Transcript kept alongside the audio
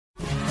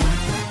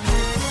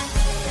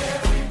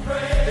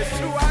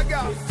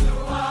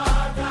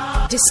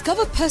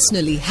Discover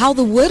personally how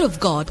the Word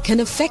of God can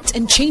affect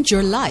and change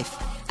your life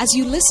as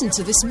you listen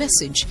to this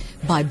message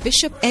by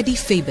Bishop Eddie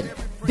Fabian.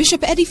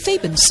 Bishop Eddie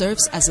Fabian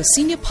serves as a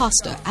senior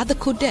pastor at the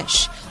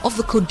Kodesh of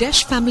the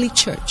Kodesh Family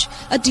Church,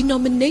 a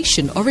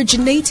denomination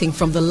originating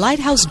from the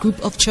Lighthouse Group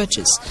of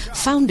Churches,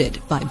 founded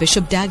by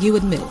Bishop Dag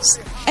Heward-Mills.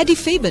 Eddie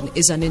Fabian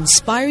is an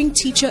inspiring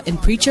teacher and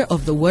preacher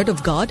of the Word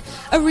of God,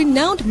 a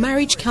renowned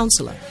marriage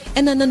counselor,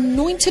 and an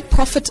anointed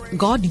prophet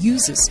God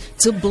uses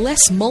to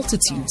bless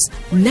multitudes.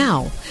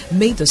 Now,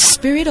 may the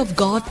Spirit of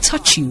God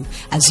touch you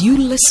as you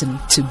listen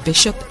to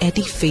Bishop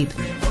Eddie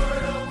Fabian.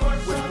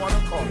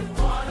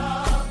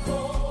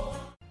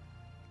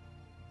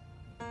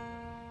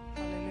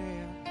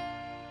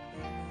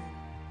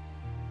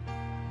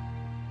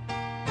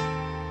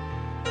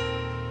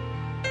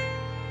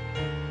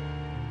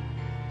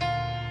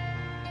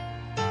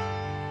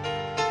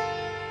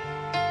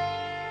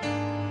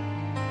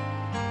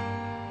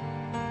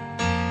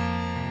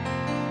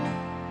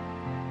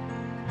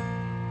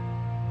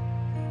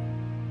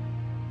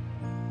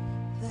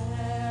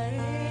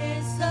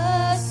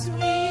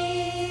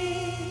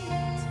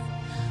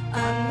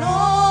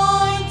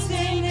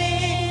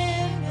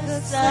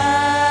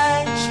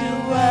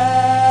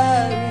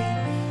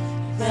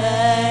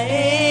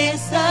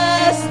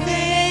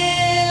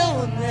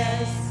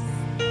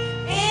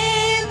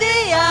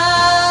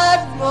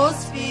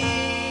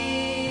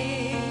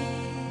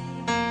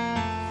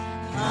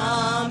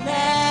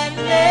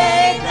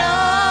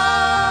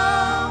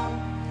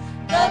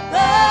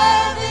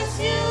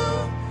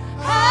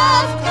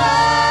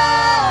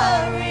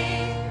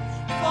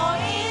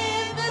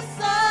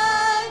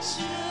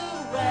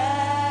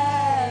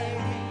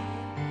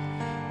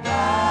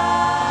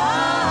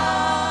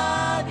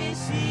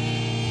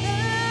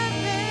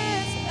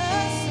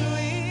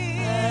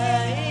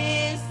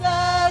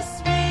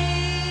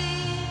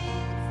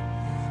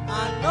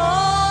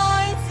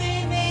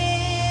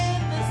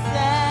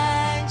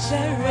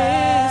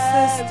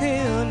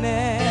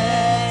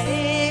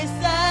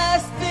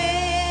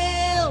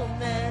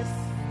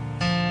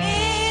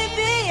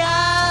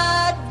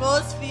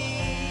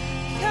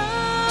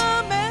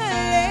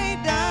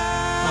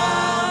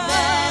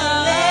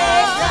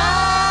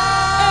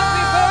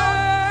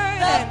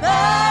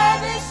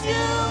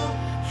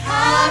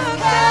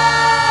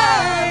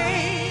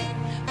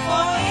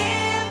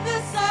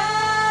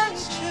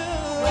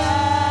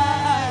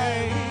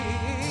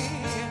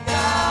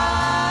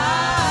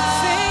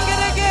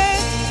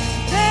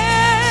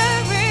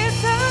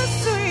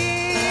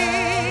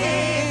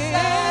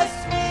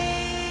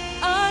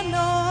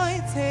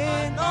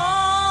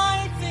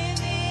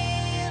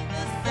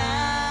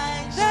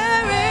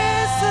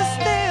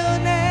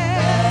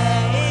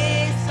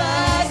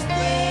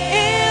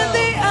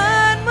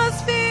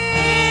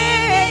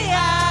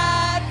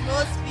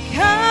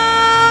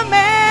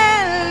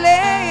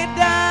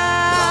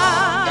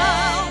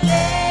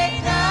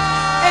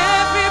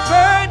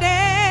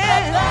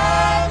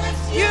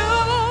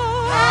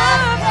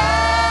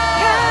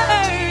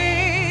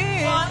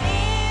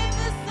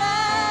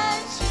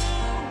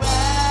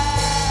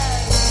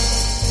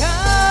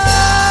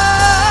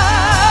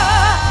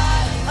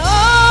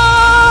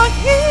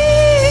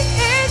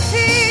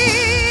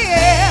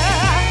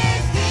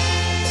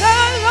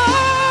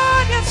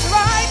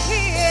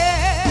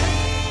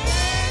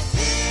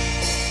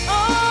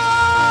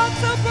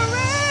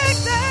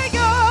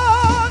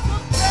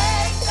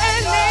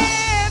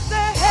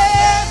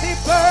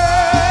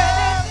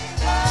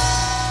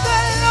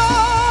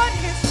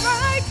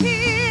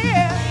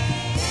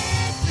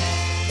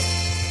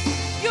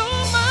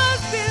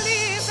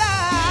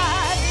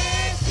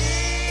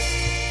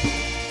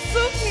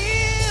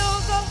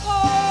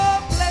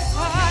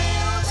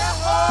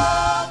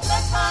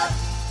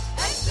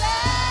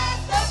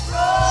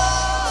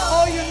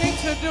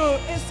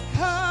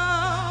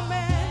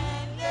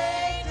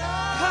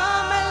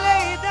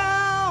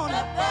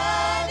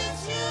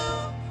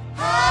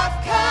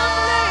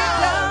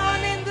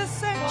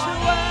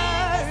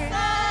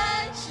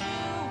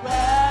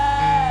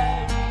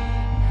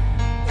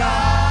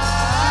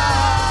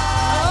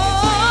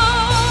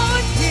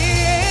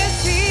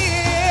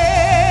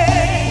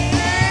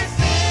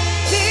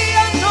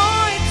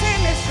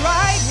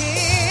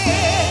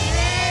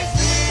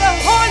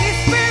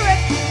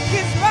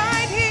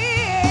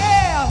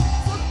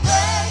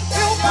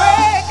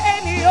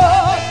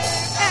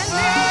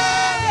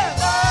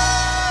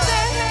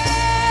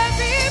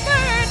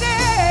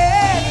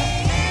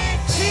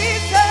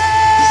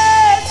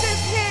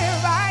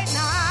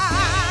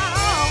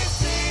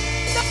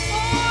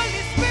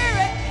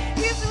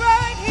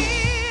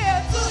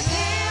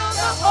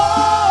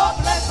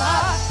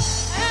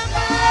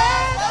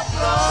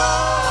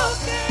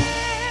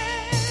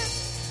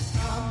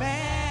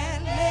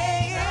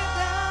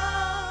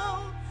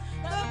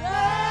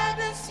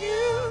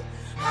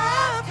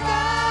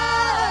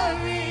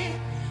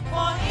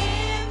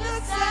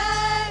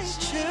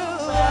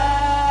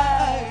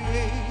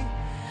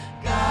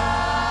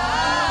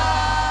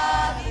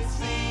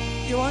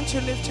 you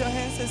lift your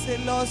hands and say,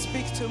 Lord,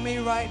 speak to me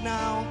right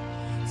now.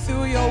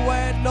 through your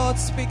word. Lord,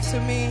 speak to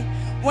me.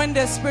 When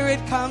the Spirit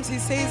comes, he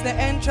says the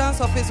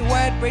entrance of his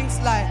word brings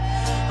life.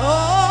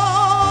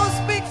 Oh,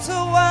 speak to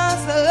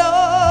us,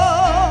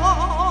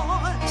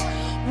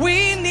 Lord.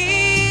 We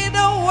need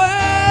a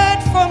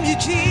word from you,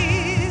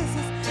 Jesus.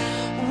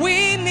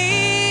 We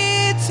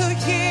need to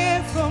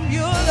hear from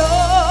you,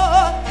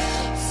 Lord.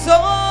 So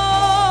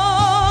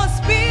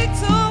speak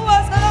to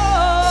us,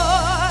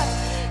 Lord.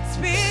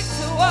 Speak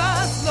to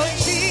us, Lord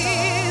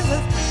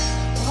Jesus.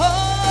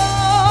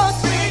 Oh,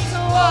 speak to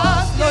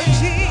us, Lord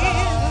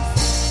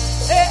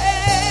Jesus.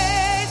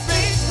 Hey,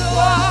 speak to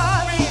us.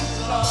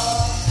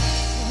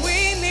 We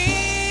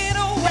need a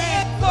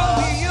word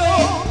from you.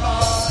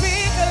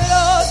 Speak,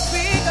 Lord,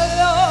 speak,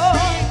 Lord.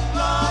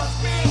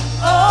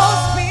 Oh,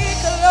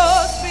 speak,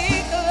 Lord,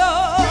 speak,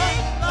 Lord.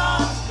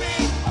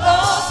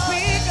 Oh,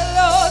 speak,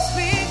 Lord,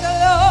 speak,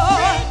 Lord.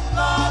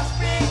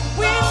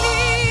 We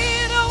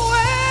need a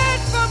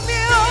word from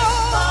you.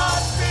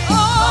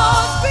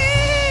 Oh,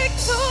 speak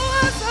to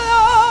us,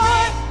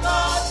 Lord.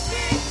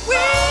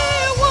 We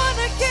want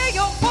to hear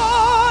your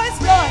voice,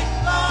 Lord.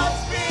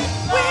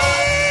 We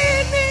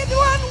need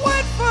one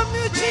word from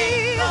you,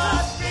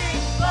 Jesus.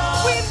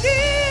 We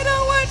need a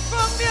word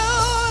from you,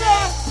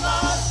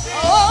 Lord.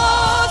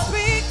 Oh,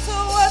 speak to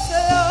us,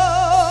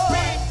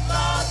 Lord.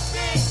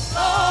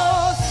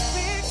 Oh,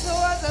 speak to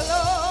us,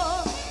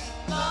 Lord.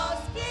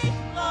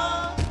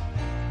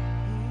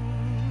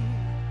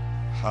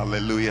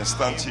 Hallelujah.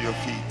 Stand to your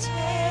feet.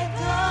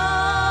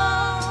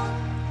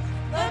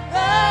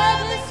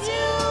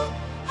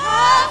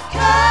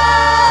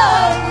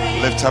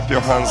 Lift up your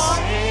hands.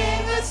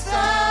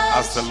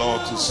 Ask the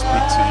Lord to speak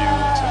to you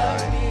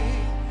tonight.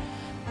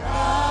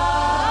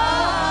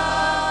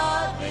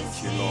 Thank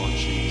you, Lord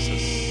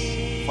Jesus.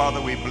 Father,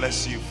 we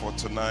bless you for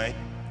tonight.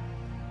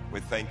 We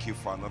thank you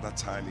for another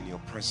time in your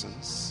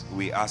presence.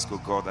 We ask,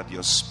 oh God, that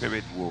your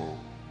Spirit will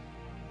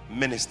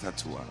minister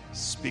to us,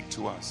 speak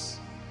to us.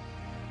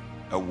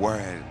 A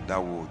word that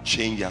will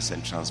change us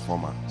and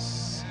transform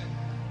us.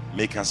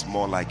 Make us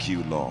more like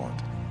you, Lord.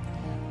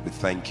 We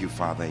thank you,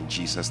 Father, in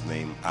Jesus'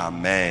 name.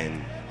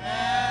 Amen.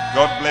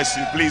 God bless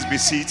you. Please be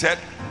seated.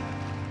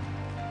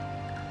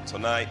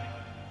 Tonight,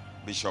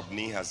 Bishop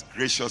Nee has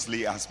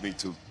graciously asked me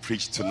to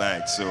preach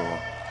tonight. So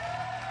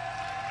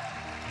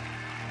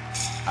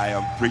I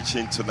am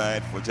preaching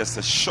tonight for just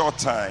a short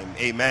time.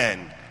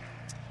 Amen.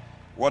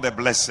 What a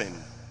blessing.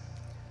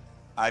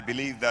 I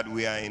believe that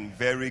we are in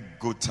very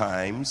good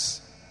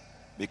times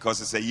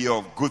because it's a year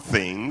of good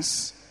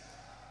things.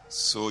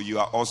 So you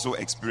are also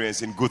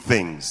experiencing good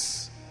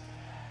things.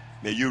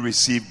 May you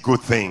receive good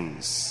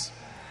things.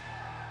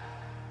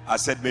 I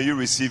said, may you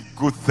receive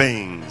good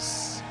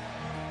things.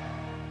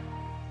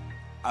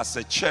 As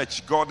a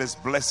church, God is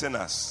blessing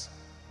us.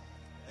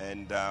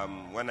 And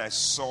when I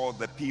saw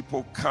the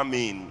people come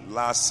in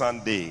last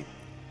Sunday,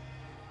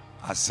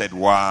 I said,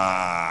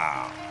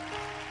 wow.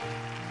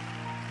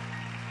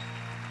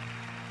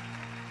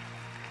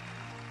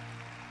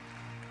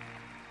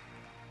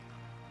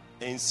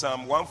 In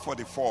Psalm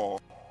 144,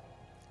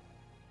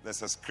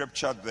 there's a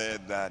scripture there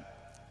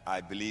that I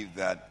believe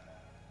that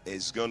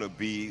is going to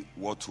be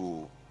what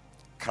will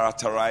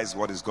characterize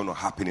what is going to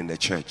happen in the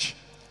church.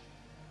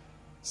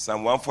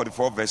 Psalm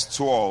 144 verse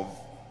 12,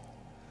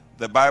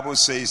 the Bible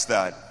says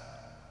that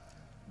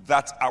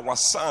our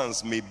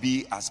sons may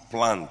be as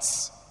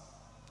plants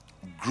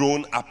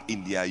grown up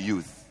in their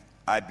youth.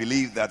 I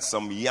believe that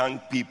some young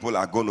people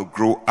are going to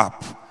grow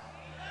up.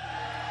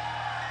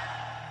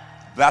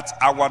 That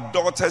our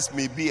daughters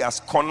may be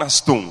as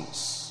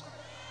cornerstones,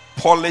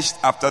 polished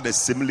after the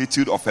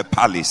similitude of a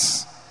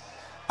palace.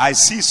 I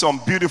see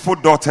some beautiful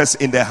daughters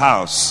in the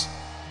house.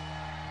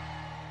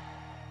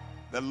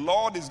 The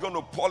Lord is going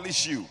to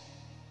polish you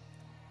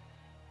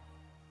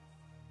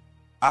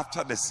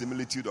after the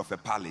similitude of a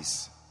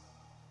palace.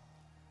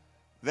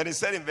 Then he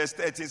said in verse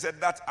 13, he said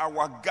that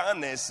our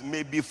garners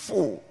may be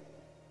full,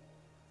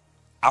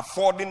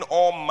 affording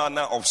all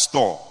manner of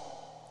store.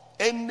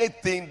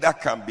 Anything that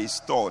can be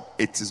stored,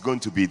 it is going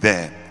to be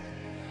there.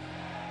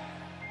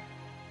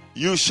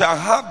 You shall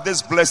have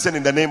this blessing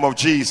in the name of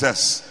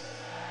Jesus.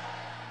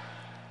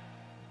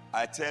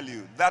 I tell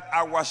you that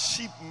our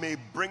sheep may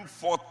bring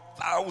forth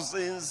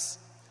thousands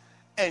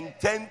and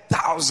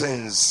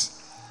 10,000s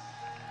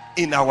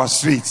in our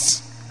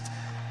streets.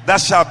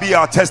 That shall be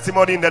our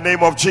testimony in the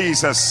name of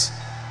Jesus.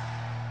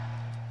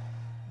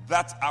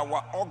 That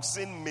our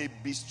oxen may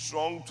be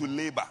strong to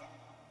labor,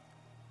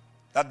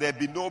 that there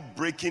be no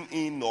breaking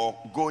in or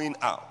going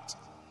out.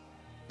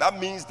 That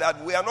means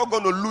that we are not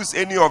going to lose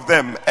any of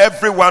them.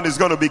 Everyone is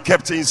going to be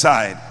kept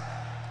inside.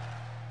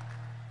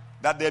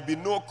 That there be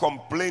no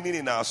complaining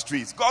in our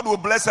streets. God will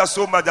bless us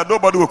so much that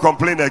nobody will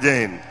complain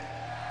again.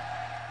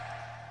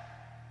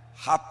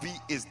 Happy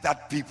is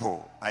that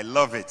people. I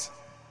love it.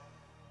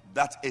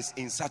 That is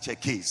in such a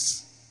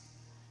case.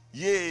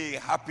 Yea,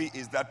 happy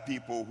is that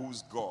people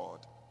whose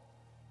God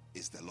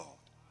is the Lord.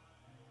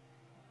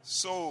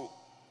 So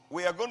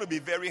we are going to be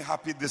very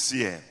happy this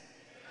year,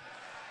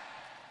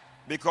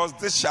 because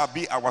this shall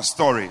be our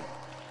story.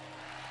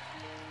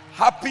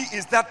 Happy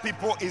is that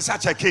people in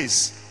such a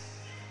case.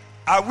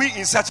 Are we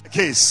in such a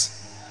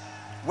case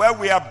where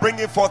we are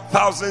bringing forth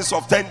thousands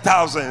of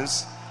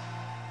 10,000s?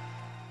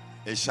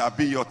 It shall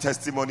be your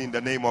testimony in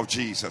the name of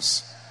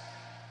Jesus.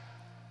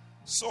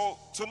 So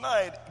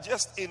tonight,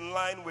 just in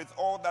line with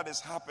all that is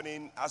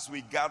happening as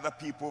we gather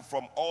people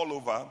from all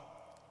over,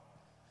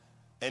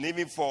 and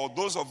even for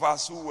those of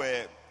us who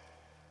were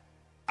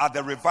at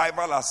the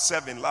revival at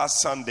 7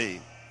 last Sunday,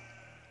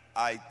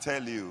 I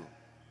tell you,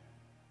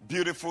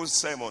 beautiful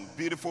sermon,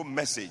 beautiful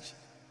message.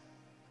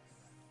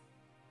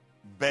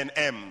 Ben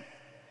M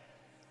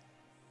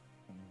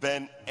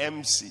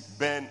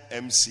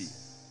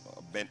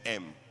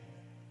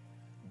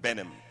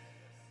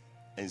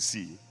and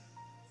C.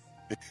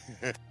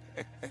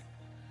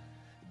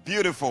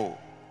 Beautiful,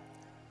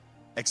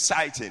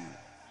 exciting,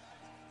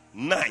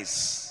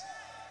 nice,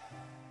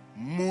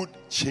 mood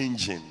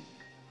changing.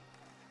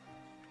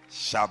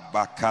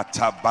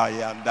 Shabakata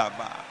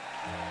bayandaba.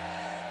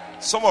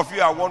 Some of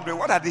you are wondering,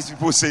 what are these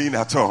people saying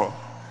at all?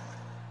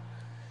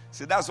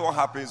 See, that's what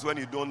happens when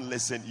you don't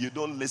listen. You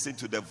don't listen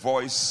to the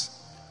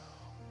voice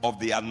of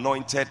the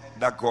anointed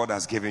that God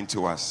has given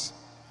to us.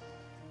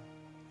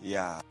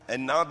 Yeah.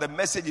 And now the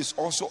message is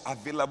also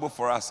available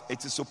for us.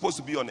 It is supposed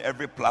to be on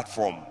every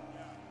platform.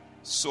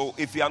 So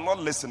if you are not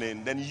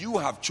listening, then you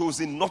have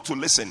chosen not to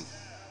listen.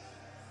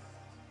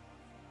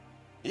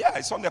 Yeah,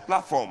 it's on the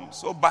platform.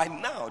 So by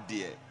now,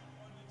 dear,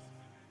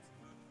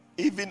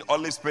 even all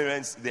these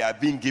parents, they are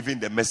being given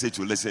the message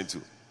to listen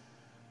to.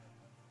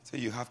 So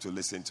you have to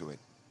listen to it.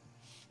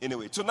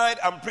 Anyway, tonight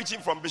I'm preaching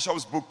from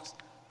Bishop's book,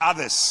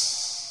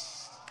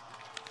 Others.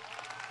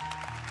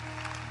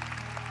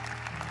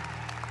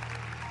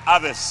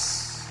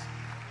 Others.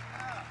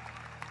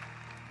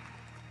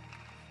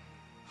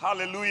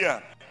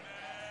 Hallelujah.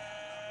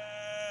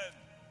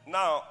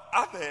 Now,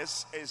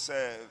 Others is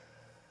a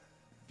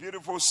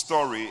beautiful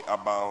story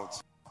about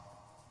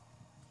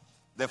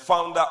the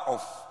founder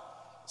of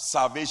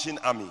Salvation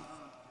Army,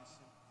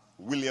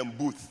 William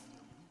Booth.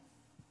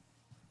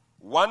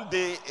 One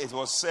day it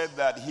was said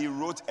that he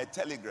wrote a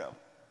telegram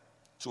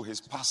to his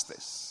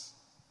pastors,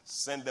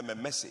 sent them a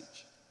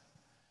message.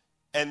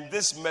 And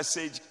this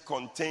message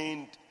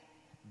contained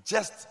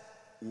just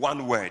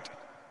one word.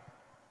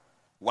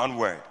 One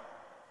word.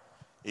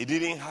 He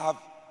didn't have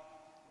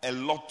a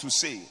lot to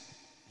say.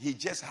 He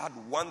just had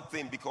one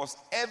thing, because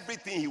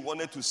everything he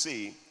wanted to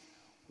say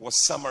was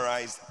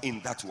summarized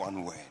in that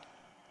one word.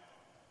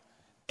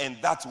 And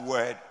that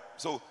word,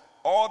 so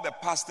all the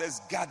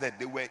pastors gathered,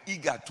 they were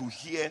eager to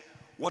hear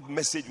what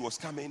message was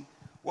coming,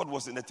 what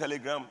was in the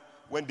telegram.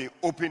 When they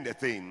opened the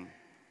thing,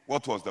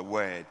 what was the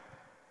word?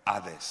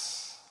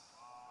 Others.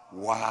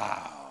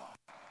 Wow.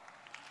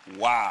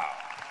 Wow.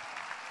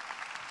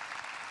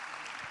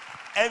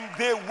 And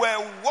they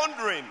were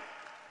wondering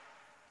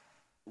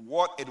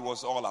what it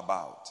was all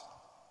about.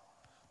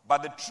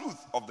 But the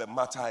truth of the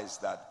matter is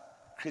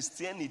that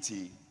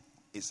Christianity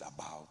is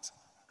about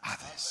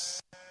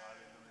others.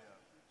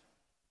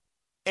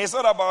 It's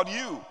not about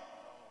you.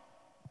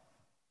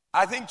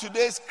 I think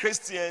today's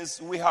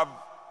Christians, we have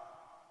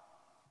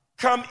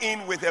come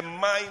in with a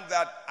mind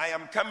that I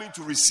am coming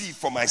to receive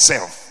for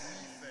myself.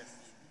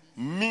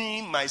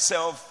 Me,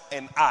 myself,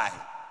 and I.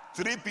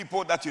 3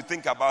 people that you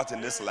think about in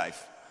this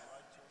life.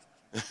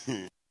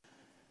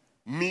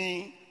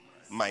 Me,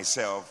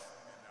 myself,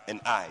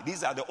 and I.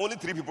 These are the only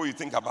 3 people you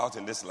think about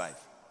in this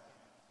life.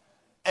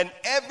 And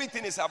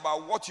everything is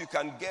about what you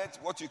can get,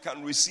 what you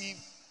can receive.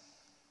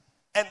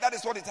 And that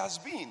is what it has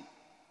been.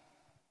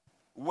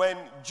 When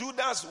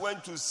Judas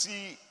went to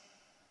see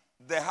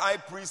the high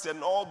priest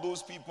and all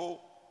those people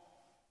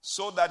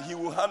so that he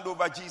will hand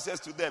over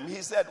Jesus to them,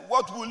 he said,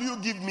 "What will you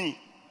give me?"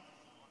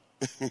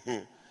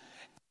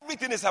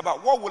 Everything is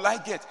about what will I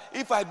get?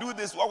 If I do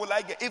this, what will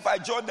I get? If I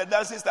join the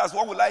dancing stars,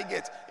 what will I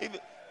get?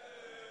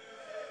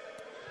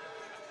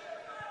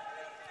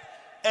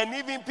 And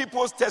even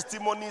people's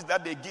testimonies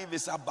that they give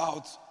is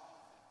about,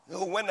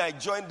 when I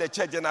joined the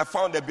church and I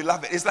found the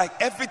beloved. It's like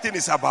everything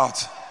is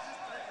about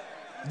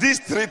these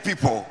 3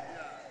 people.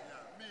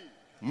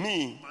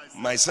 Me,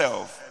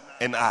 myself,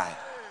 and I.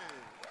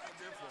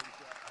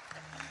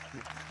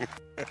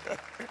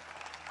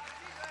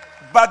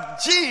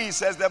 But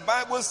Jesus, the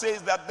Bible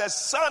says that the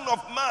Son of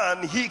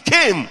Man, he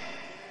came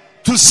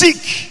to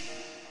seek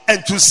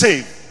and to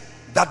save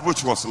that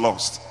which was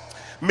lost.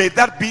 May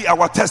that be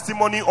our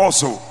testimony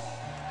also.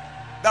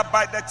 That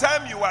by the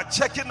time you are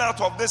checking out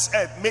of this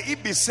earth, may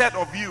it be said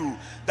of you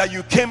that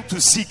you came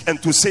to seek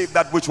and to save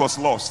that which was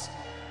lost.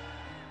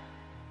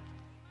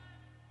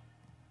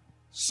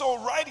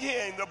 So right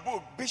here in the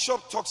book,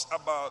 Bishop talks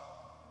about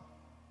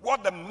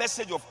what the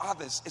message of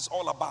others is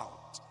all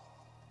about.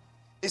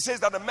 He says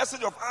that the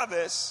message of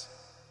others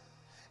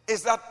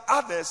is that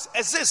others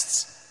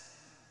exist.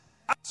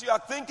 As you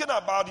are thinking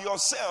about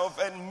yourself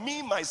and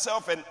me,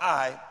 myself, and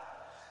I,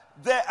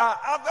 there are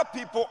other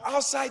people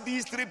outside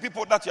these 3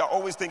 people that you are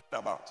always thinking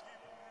about.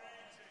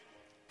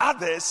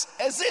 Others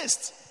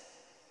exist.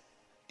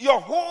 Your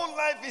whole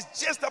life is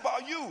just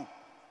about you.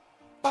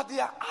 But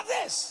there are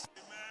others.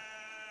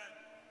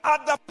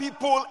 other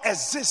people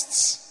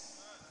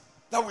exist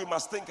that we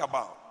must think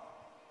about.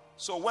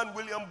 So when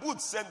William Booth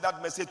sent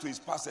that message to his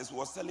pastors, he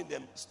was telling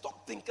them,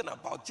 stop thinking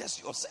about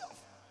just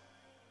yourself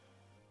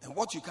and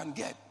what you can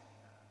get.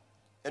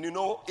 And you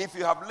know, if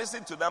you have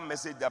listened to that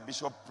message that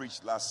Bishop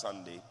preached last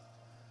Sunday,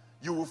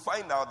 you will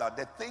find out that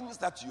the things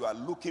that you are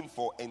looking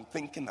for and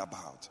thinking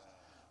about,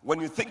 when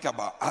you think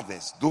about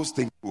others, those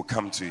things will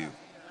come to you.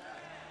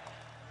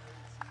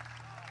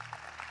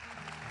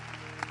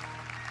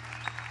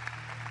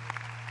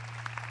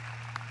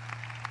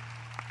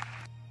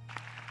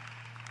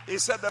 He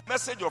said the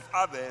message of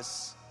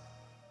others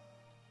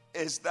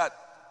is that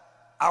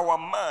our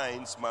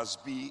minds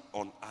must be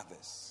on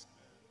others.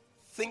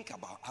 Think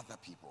about other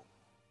people.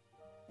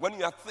 When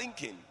you are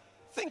thinking,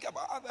 think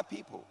about other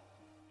people,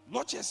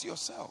 not just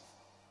yourself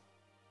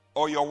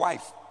or your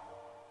wife.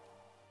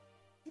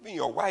 Even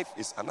your wife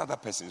is another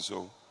person,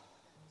 so.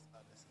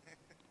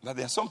 But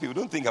there are some people who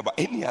don't think about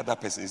any other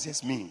person, it's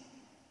just me.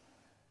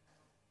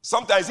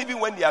 Sometimes even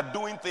when they are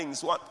doing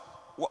things,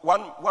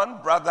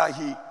 one brother,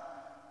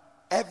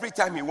 every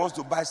time he wants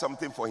to buy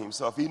something for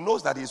himself, he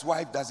knows that his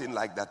wife doesn't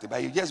like that,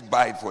 but he just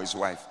buy it for his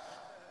wife.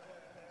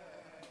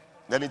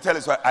 Then he tells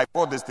his wife, I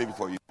bought this thing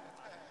for you.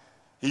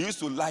 He used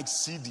to like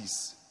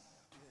CDs.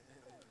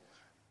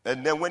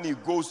 And then when he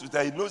goes to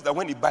that, he knows that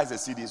when he buys a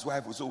CD, his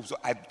wife will say,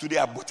 today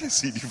I bought a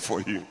CD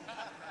for you.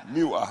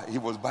 Meanwhile, he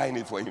was buying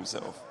it for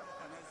himself.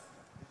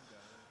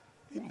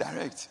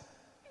 Indirect.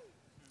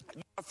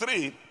 Number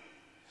 3,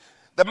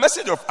 the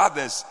message of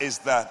others is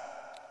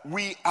that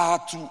we are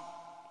to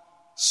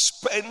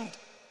spend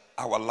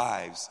our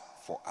lives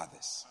for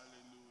others.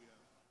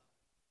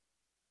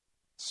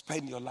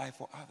 Spend your life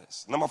for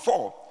others. Number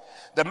 4,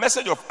 the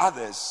message of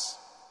others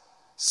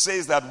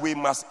says that we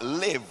must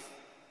live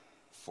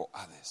for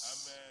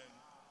others.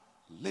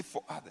 Amen. Live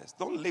for others.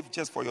 Don't live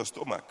just for your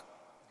stomach.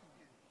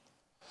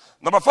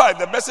 Number 5,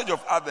 the message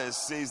of others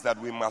says that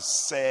we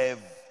must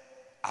serve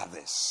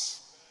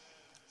others.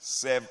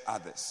 Serve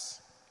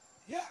others.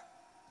 Yeah.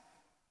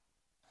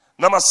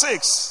 Number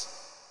 6,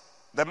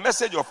 the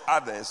message of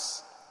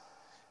others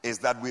is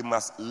that we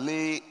must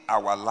lay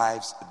our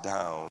lives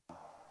down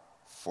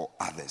for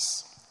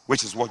others,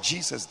 which is what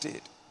Jesus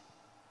did.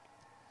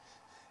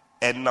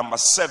 And number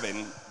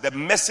 7, the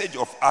message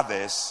of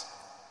others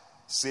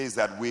says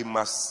that we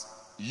must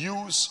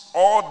use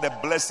all the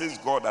blessings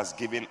God has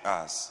given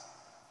us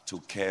to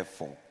care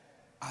for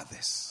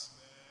others.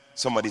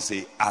 Somebody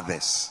say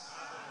others.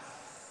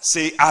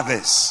 Say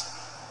others.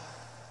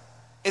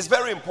 It's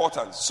very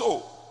important.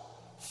 So,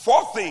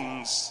 4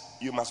 things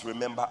you must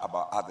remember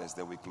about others,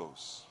 then we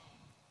close.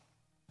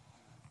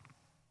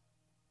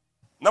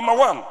 Number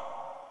 1,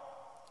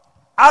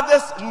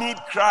 others need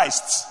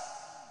Christ.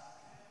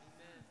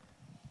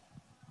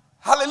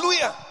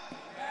 Hallelujah.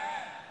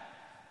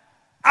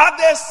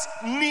 Others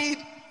need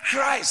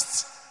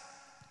Christ.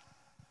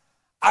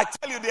 I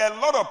tell you, there are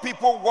a lot of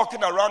people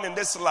walking around in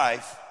this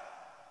life.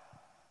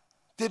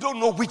 They don't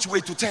know which way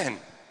to turn.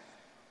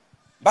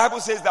 Bible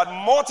says that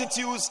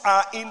multitudes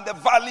are in the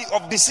valley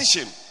of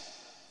decision.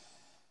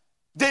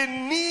 They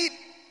need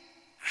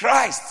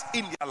Christ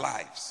in their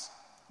lives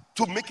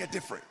to make a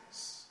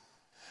difference.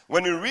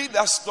 When you read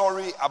that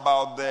story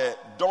about the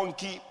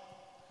donkey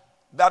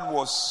that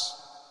was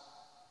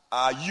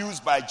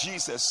used by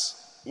Jesus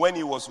when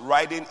he was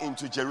riding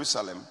into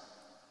Jerusalem,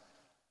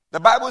 the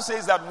Bible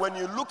says that when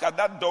you look at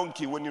that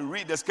donkey, when you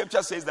read, the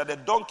scripture says that the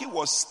donkey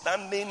was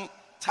standing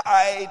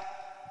tied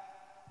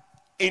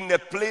in a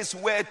place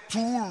where 2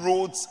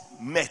 roads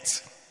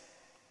met.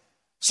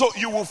 So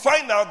you will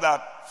find out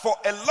that for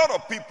a lot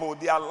of people,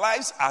 their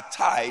lives are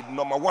tied,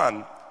 number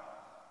 1,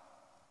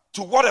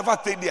 to whatever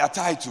thing they are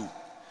tied to.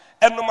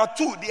 And number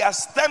 2, they are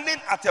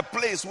standing at a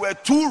place where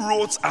 2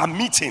 roads are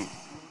meeting.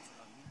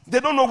 They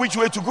don't know which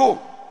way to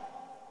go.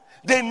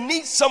 They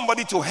need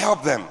somebody to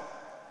help them.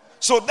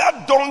 So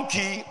that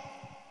donkey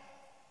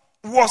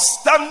was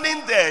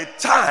standing there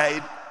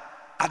tied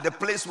at the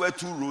place where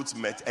 2 roads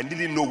met and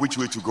didn't know which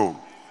way to go.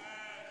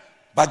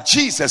 But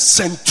Jesus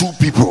sent 2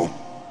 people.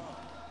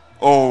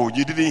 Oh,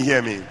 you didn't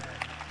hear me.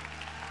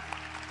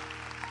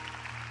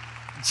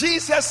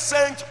 Jesus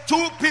sent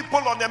 2 people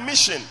on a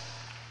mission.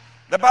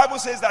 The Bible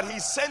says that he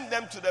sent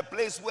them to the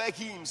place where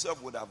he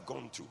himself would have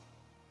gone to.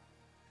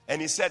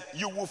 And he said,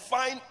 you will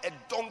find a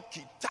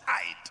donkey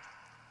tied.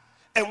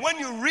 And when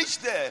you reach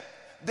there,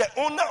 the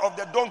owner of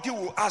the donkey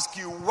will ask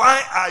you,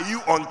 why are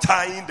you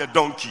untying the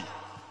donkey?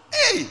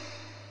 Hey,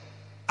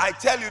 I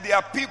tell you, there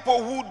are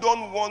people who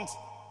don't want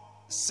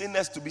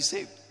sinners to be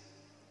saved.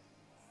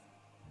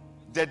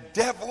 The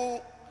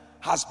devil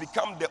has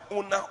become the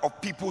owner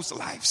of people's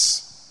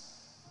lives.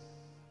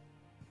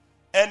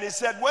 And he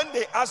said, when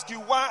they ask you,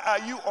 why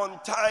are you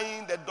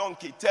untying the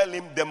donkey? Tell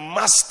him, the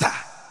master.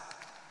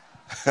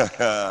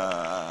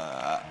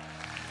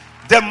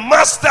 The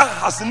master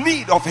has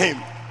need of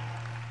him.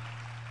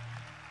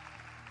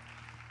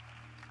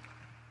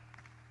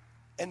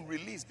 And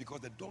release,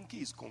 because the donkey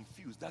is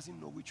confused, doesn't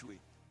know which way.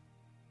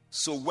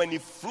 So when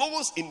it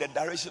flows in the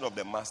direction of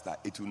the master,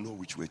 it will know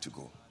which way to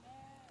go.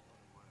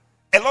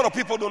 A lot of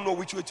people don't know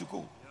which way to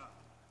go.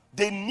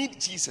 They need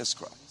Jesus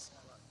Christ.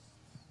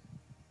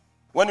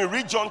 When you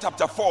read John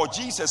chapter 4,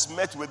 Jesus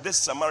met with this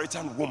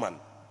Samaritan woman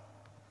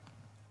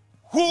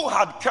who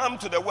had come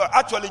to the well.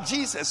 Actually,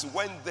 Jesus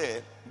went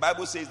there. The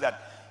Bible says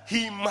that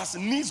he must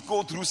needs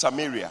go through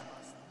Samaria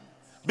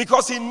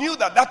because he knew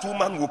that that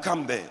woman will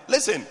come there.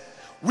 Listen,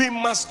 we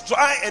must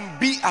try and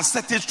be at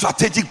certain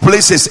strategic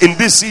places in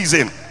this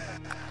season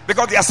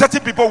because there are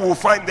certain people we'll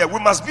find there. We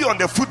must be on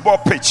the football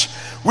pitch.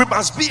 We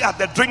must be at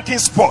the drinking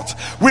spot.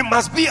 We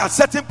must be at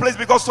certain place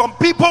because some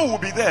people will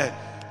be there.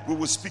 We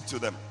will speak to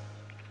them.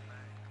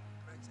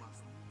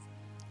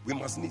 We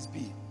must needs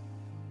be.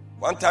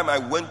 One time I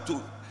went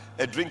to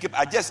a drinking.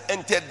 I just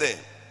entered there.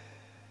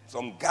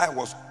 Some guy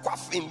was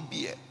quaffing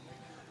beer.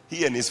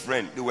 He and his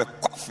friend, they were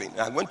coughing.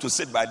 I went to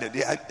sit by them.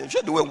 I'm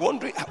sure they were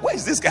wondering, where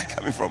is this guy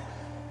coming from?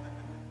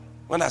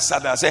 When I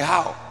sat there, I said,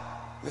 how?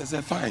 They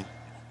said, fine.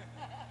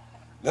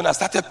 Then I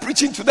started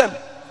preaching to them.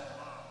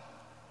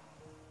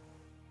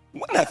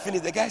 When I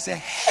finished, the guy said,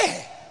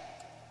 hey,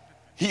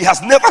 he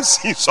has never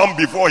seen some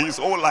before his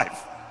whole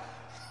life.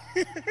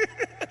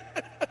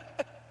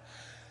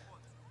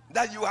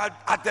 That you are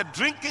at the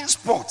drinking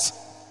spot,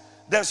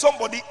 then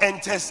somebody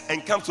enters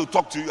and comes to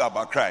talk to you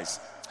about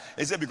Christ.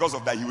 He said because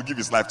of that, he will give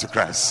his life to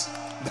Christ.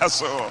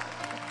 That's all.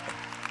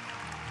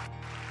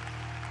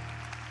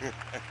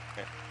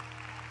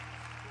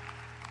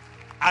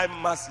 I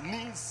must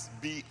needs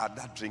be at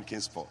that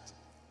drinking spot.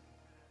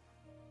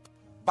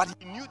 But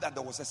he knew that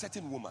there was a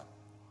certain woman.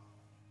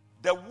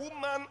 The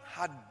woman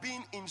had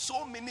been in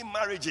so many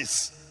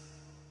marriages,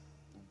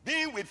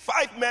 been with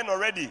 5 men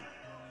already.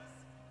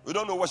 We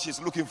don't know what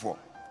she's looking for.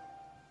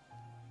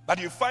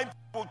 But you find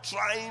people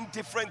trying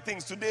different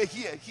things today,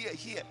 here,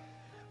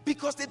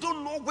 because they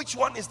don't know which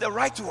one is the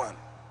right one.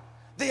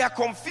 They are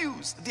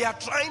confused. They are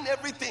trying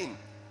everything.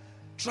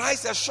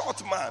 Tries a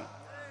short man,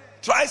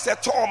 tries a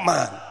tall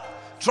man,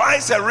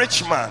 tries a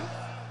rich man,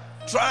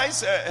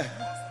 tries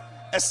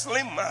a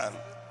slim man,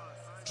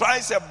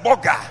 tries a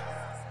bugger,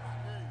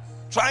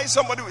 tries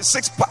somebody with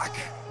 6-pack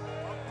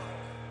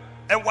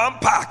and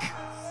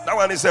 1-pack. That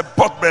one is a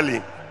pot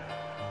belly.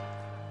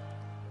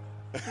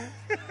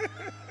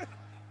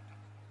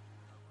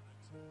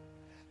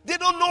 They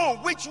don't know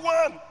which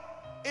one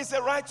is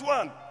the right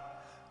one.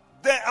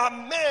 There are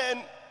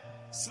men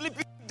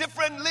sleeping with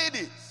different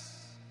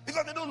ladies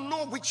because they don't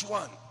know which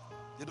one.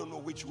 They don't know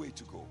which way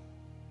to go.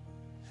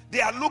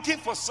 They are looking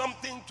for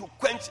something to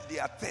quench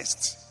their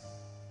thirst,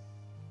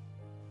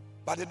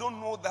 but they don't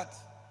know that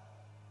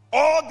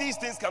all these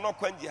things cannot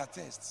quench their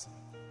thirst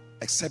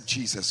except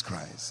Jesus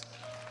Christ.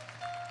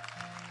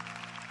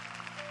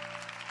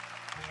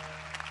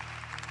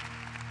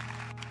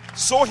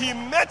 So he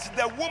met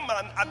the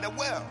woman at the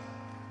well,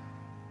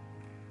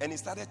 and he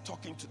started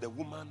talking to the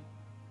woman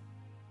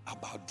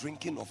about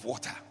drinking of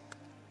water,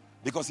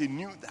 because he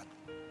knew that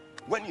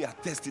when you are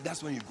thirsty,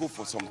 that's when you go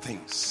for some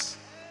things.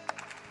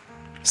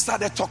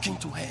 Started talking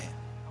to her.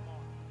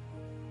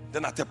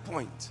 Then at a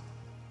point,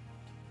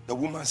 the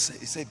woman said,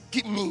 he said,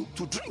 give me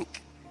to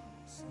drink.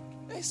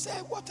 And he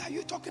said, what are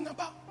you talking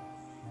about?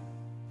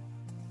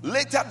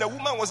 Later the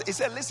woman he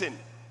said, listen,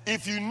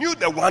 if you knew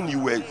the one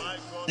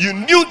you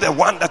knew the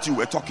one that you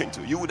were talking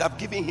to, you would have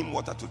given him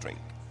water to drink.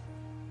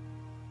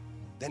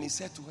 Then he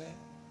said to her,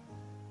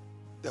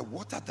 the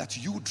water that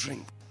you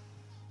drink,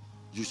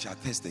 you shall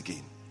thirst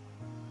again.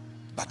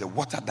 But the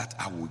water that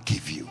I will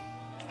give you,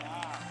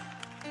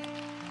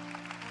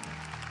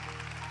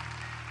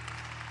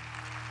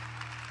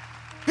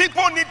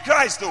 people need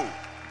Christ though.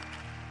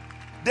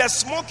 They're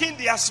smoking,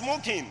 they are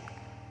smoking.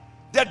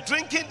 They're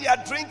drinking, they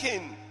are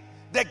drinking.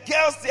 The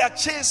girls, they are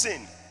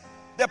chasing.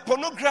 The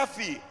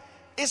pornography.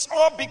 It's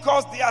all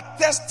because they are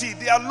thirsty.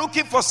 They are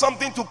looking for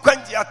something to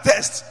quench their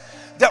thirst.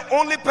 The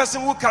only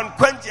person who can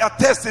quench their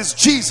thirst is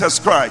Jesus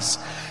Christ.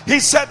 He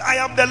said, I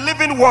am the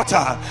living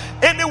water.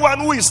 Anyone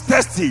who is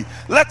thirsty,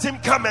 let him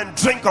come and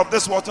drink of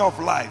this water of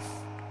life.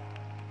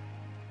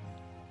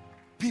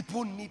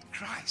 People need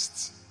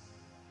Christ.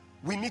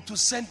 We need to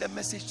send a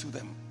message to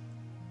them.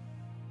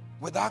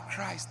 Without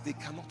Christ, they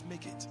cannot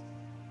make it.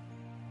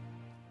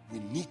 We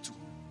need to.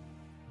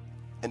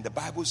 And the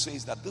Bible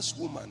says that this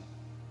woman,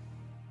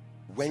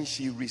 when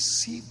she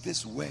received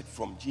this word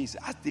from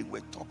Jesus, as they were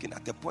talking,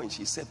 at the point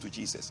she said to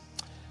Jesus,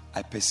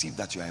 I perceive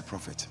that you are a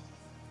prophet.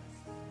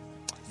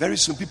 Very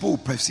soon people will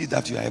perceive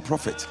that you are a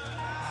prophet.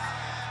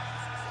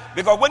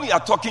 Because when you are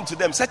talking to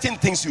them, certain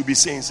things you'll be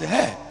saying, say,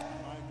 hey,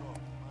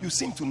 you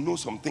seem to know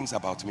some things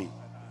about me.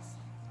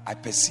 I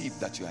perceive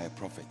that you are a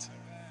prophet.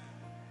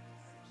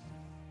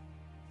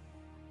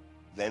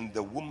 Then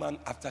the woman,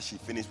 after she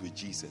finished with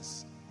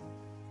Jesus,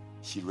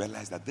 she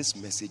realized that this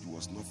message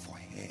was not for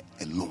her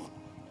alone.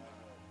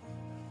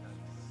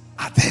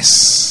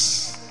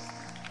 Others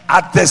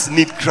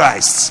need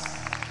Christ.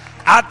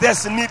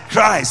 Others need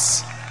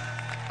Christ.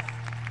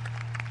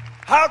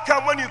 How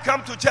come when you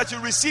come to church, you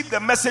receive the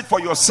message for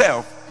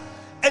yourself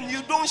and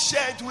you don't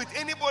share it with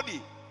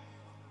anybody?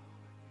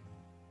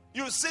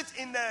 You sit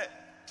in the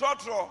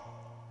trotro,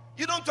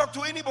 you don't talk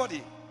to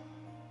anybody.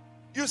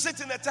 You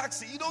sit in a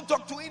taxi, you don't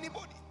talk to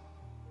anybody.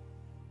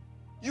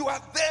 You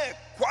are there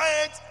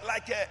quiet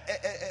like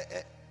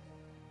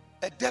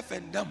a deaf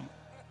and dumb.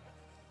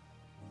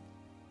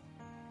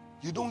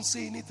 You don't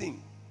say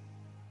anything.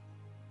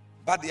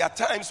 But there are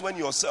times when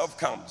yourself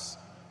comes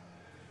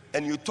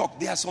and you talk.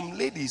 There are some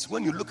ladies,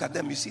 when you look at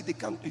them, you see they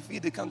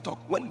can't talk.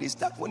 When they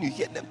start, when you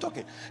hear them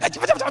talking,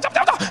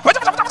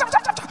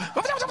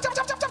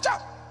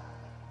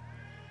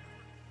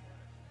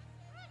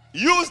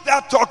 use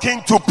that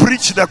talking to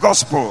preach the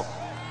gospel.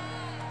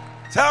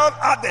 Tell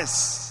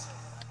others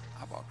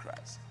about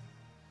Christ.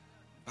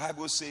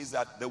 Bible says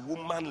that the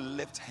woman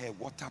left her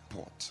water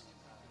pot.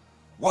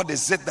 What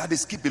is it that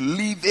is keeping?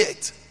 Leave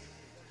it.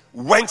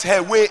 Went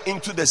her way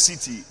into the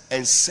city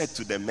and said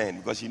to the men,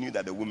 because she knew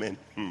that the woman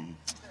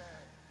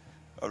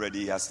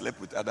already has slept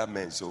with other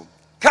men. So,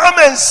 come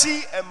and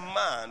see a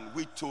man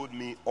which told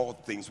me all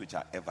things which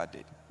I ever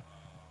did.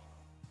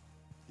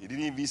 He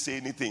didn't even say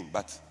anything,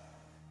 but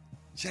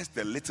just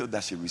the little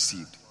that she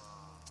received,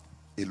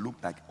 it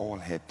looked like all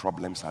her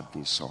problems had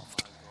been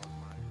solved.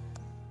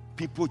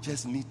 People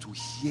just need to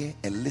hear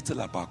a little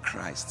about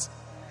Christ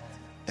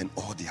and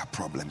all their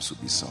problems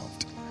will be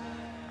solved.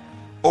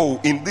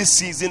 Oh, in this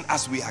season,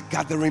 as we are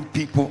gathering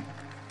people,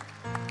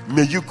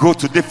 may you go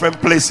to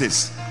different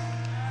places.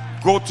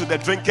 Go to the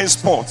drinking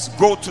spots.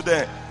 Go to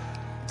the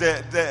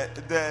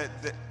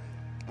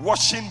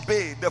washing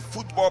bay, the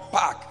football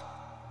park.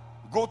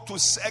 Go to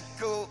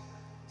circle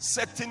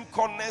certain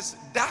corners,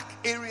 dark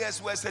areas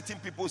where certain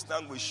people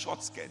stand with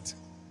short skirts,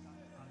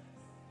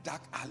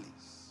 dark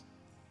alleys,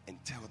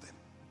 and tell them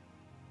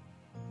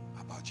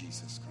about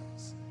Jesus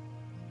Christ.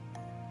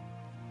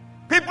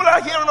 People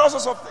are hearing all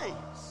sorts of things.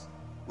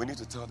 We need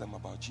to tell them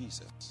about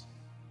Jesus.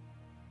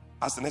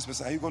 Ask the next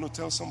person, are you going to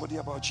tell somebody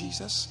about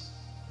Jesus?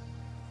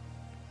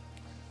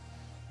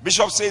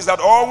 Bishop says that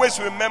always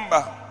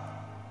remember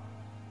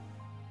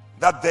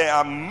that there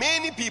are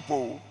many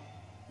people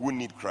who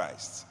need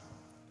Christ.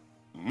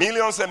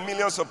 Millions and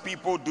millions of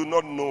people do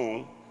not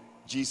know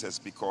Jesus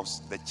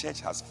because the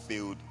church has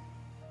failed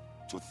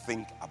to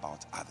think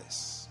about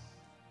others.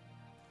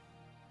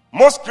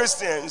 Most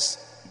Christians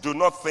do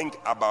not think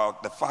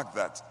about the fact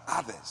that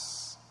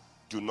others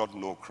do not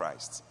know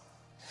Christ.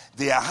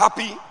 They are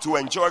happy to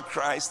enjoy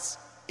Christ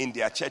in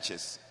their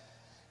churches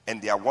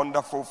and their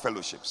wonderful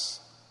fellowships.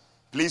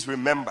 Please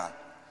remember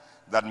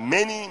that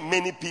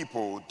many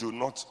people do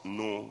not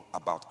know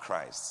about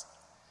Christ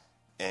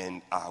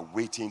and are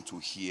waiting to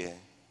hear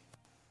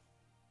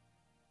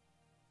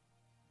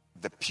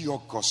the pure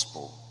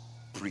gospel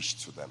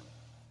preached to them.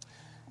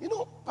 You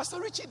know, Pastor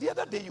Richie, the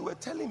other day you were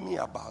telling me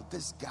about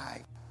this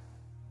guy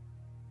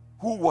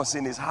who was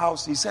in his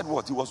house. He said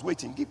what? He was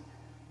waiting.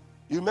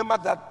 You remember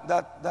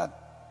that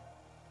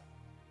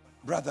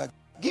brother?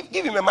 Give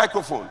him a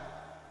microphone.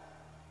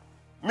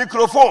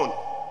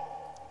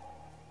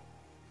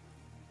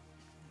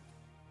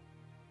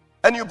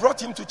 And you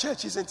brought him to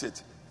church, isn't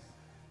it?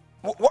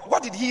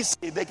 What did he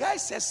say? The guy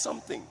said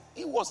something.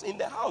 He was in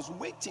the house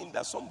waiting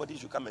that somebody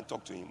should come and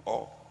talk to him.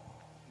 Or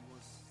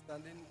I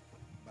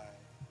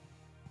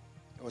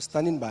was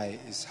standing by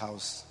his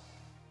house,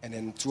 and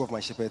then two of my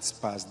shepherds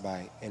passed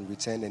by and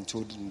returned and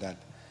told him that.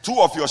 Two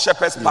of your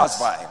shepherds passed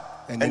by.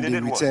 And then they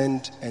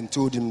returned and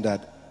told him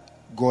that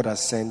God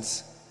has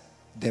sent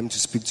them to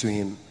speak to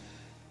him.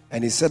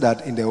 And he said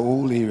that in the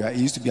whole area,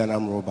 he used to be an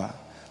armed robber,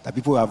 that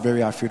people are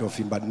very afraid of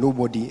him, but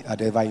nobody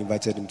had ever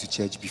invited him to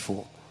church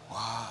before.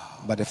 Wow.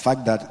 But the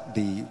fact that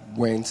they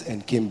went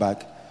and came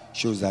back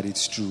shows that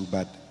it's true,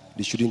 but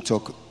they shouldn't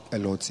talk a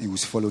lot. He would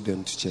follow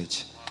them to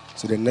church.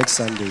 So the next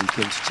Sunday, he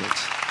came to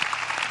church.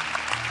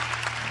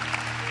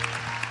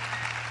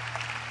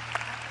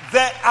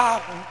 There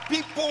are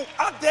people,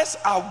 others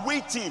are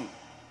waiting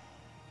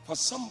for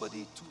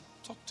somebody to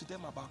talk to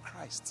them about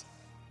Christ.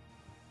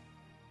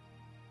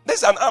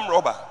 This is an armed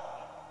robber.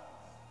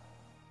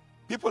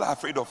 People are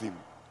afraid of him.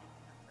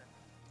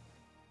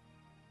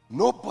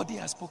 Nobody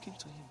has spoken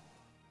to him.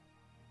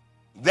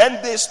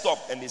 Then they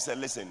stopped and they said,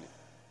 listen,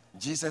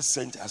 Jesus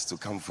sent us to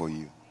come for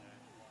you.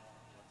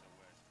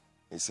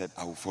 He said,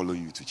 I will follow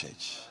you to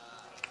church.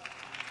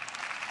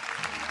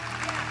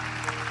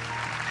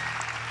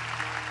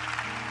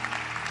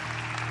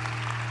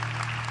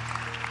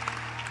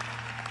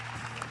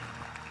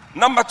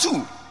 Number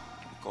 2,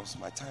 because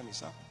my time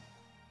is up.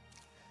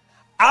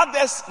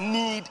 Others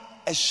need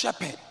a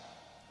shepherd.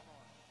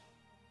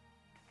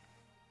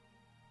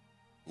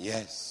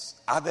 Yes,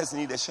 others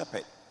need a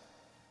shepherd.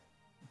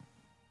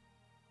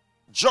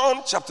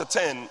 John chapter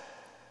 10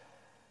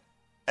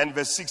 and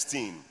verse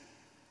 16.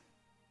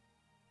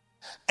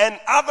 And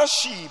other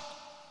sheep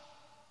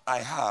I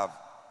have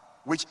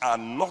which are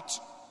not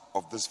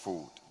of this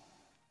fold.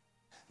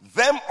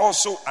 Them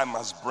also I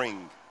must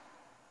bring,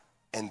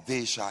 and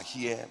they shall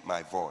hear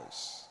my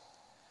voice.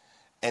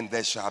 And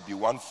there shall be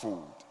one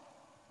fold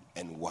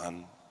and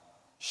one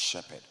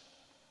shepherd.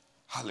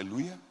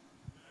 Hallelujah.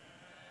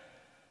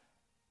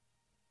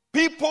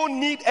 People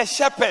need a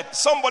shepherd,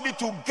 somebody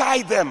to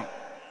guide them,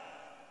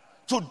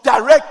 to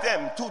direct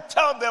them, to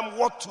tell them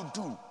what to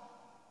do.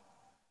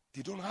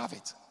 They don't have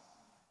it.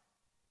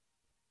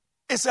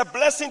 It's a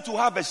blessing to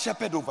have a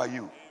shepherd over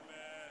you.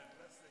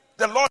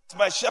 The Lord is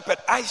my shepherd,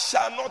 I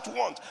shall not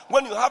want.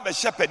 When you have a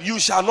shepherd, you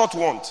shall not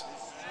want.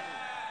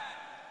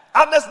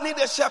 Others need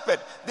a shepherd.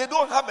 They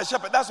don't have a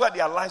shepherd. That's why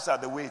their lives are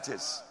the way it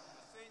is.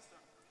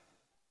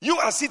 You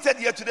are seated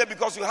here today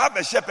because you have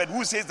a shepherd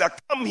who says that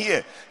come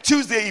here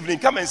Tuesday evening,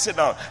 come and sit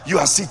down. You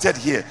are seated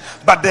here.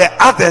 But there are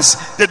others,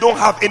 they don't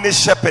have any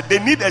shepherd. They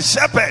need a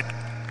shepherd.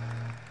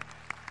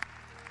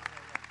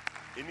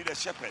 They need a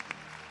shepherd.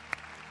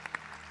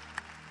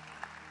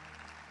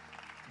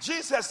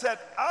 Jesus said,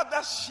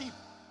 other sheep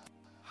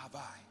have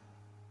I,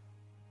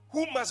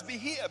 who must be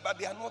here, but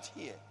they are not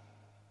here.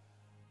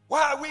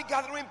 Why are we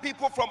gathering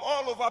people from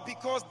all over?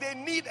 Because they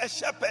need a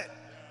shepherd.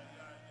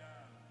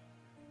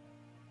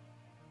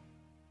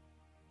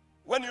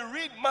 When you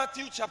read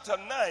Matthew chapter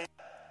 9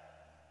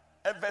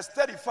 and verse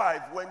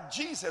 35, when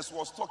Jesus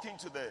was talking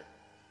to the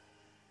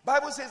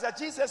Bible says that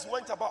Jesus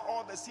went about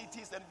all the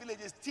cities and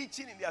villages,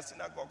 teaching in their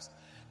synagogues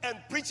and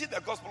preaching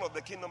the gospel of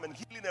the kingdom and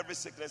healing every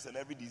sickness and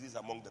every disease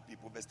among the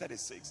people. Verse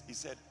 36, he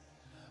said,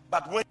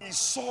 but when he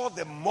saw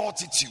the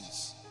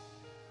multitudes,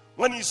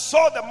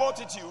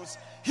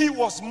 he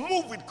was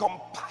moved with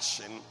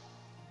compassion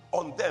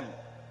on them.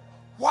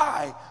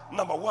 Why?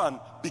 Number one,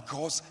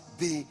 because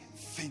they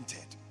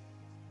fainted.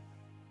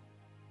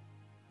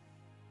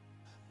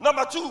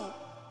 Number two,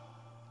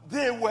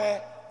 they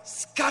were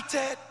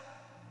scattered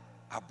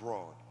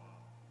abroad.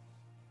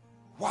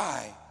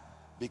 Why?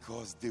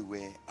 Because they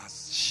were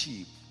as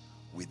sheep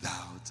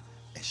without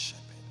a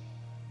shepherd.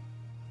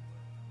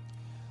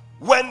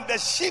 When the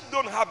sheep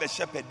don't have a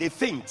shepherd, they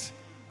faint.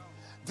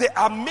 There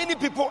are many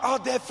people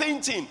out there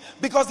fainting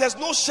because there's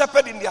no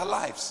shepherd in their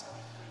lives.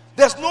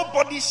 There's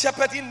nobody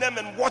shepherding them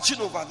and watching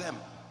over them.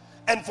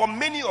 And for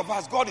many of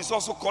us, God is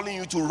also calling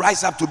you to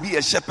rise up to be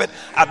a shepherd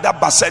at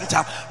that bus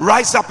center.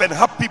 Rise up and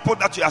help people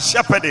that you are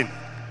shepherding.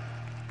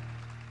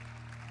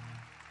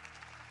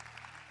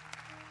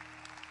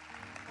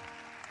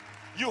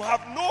 You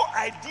have no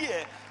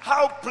idea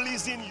how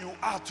pleasing you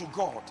are to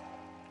God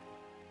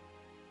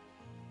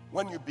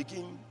when you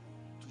begin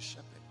to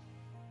shepherd.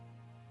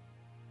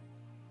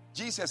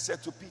 Jesus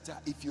said to Peter,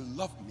 if you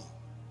love me,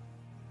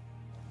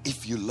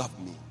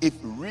 if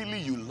really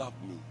you love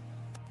me,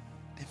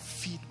 then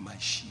feed my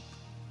sheep.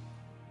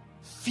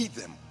 Feed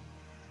them.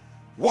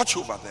 Watch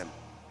over them.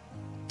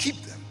 Keep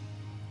them.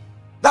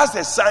 That's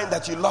the sign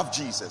that you love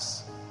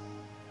Jesus.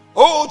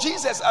 Oh,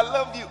 Jesus, I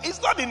love you.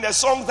 It's not in the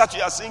songs that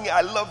you are singing,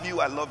 I love you,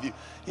 I love you.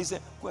 He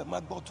said, where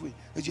my God way?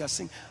 You are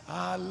singing,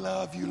 I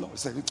love you, Lord. He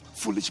said,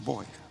 foolish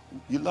boy,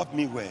 you love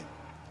me where?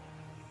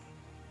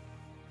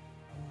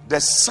 The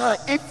sign,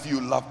 if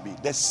you love me,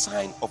 the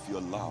sign of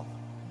your love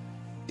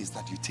is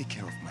that you take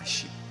care of my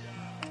sheep.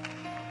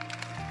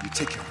 You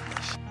take care of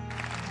my sheep.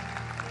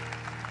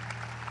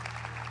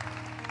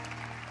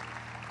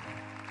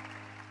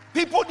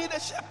 People need a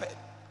shepherd.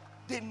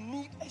 They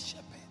need a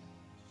shepherd.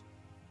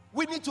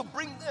 We need to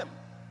bring them.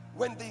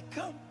 When they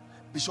come,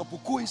 Bishop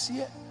Uko is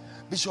here,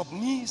 Bishop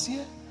Nee is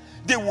here.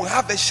 They will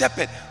have a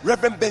shepherd.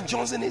 Reverend Ben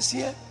Johnson is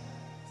here.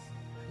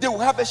 They will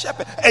have a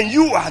shepherd. And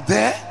you are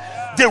there.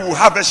 They will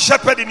have a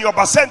shepherd in your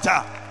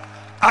center.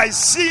 I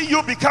see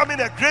you becoming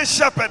a great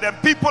shepherd and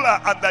people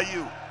are under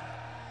you.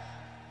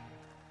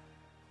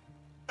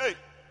 Hey,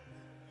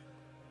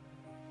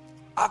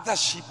 other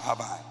sheep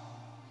have I.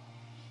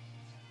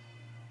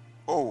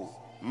 Oh,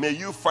 may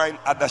you find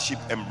other sheep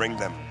and bring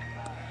them.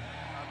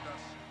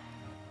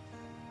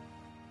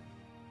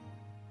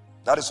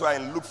 That is why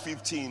in Luke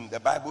 15, the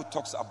Bible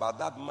talks about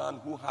that man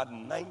who had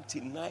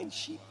 99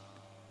 sheep.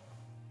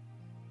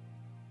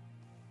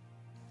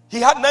 He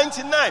had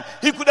 99.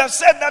 He could have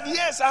said that,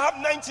 yes, I have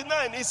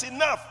 99. It's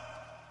enough.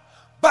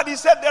 But he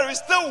said there is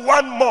still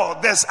one more.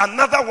 There's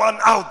another one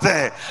out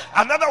there.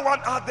 Another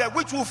one out there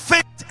which will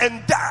faint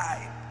and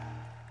die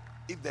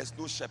if there's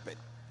no shepherd.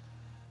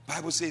 The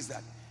Bible says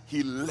that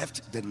he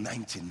left the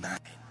 99.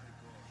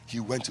 He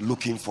went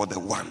looking for the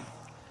one.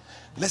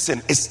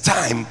 Listen, it's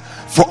time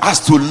for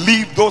us to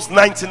leave those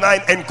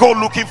 99 and go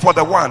looking for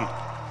the one.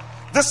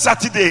 This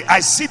Saturday, I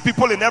see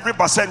people in every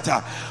bus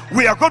center.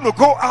 We are going to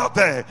go out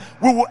there.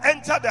 We will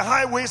enter the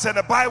highways and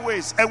the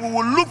byways and we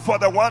will look for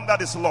the one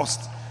that is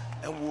lost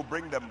and we will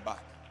bring them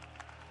back.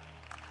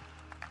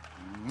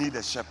 Need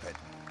a shepherd.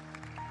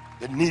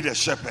 They need a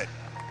shepherd.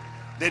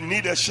 They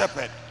need a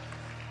shepherd.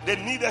 They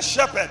need a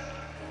shepherd.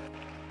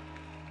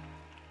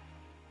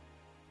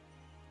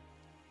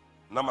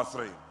 Number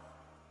 3,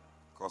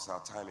 because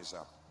our time is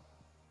up.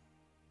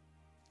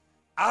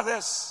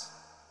 Others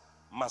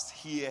must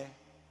hear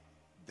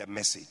the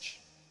message.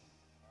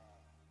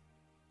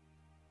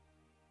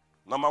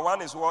 Number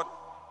 1 is what?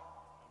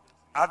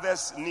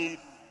 Others need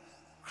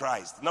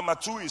Christ. Number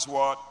 2 is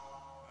what?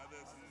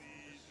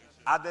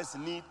 Others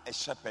need a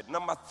shepherd.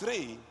 Number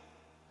 3,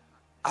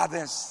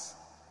 others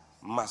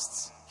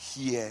must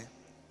hear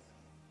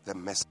the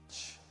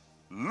message.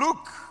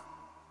 Luke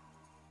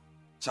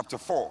chapter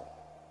 4.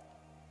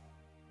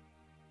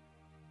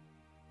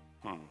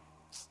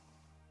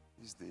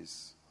 Is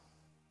this?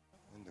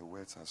 When the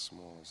words are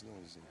small, it's not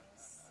easy.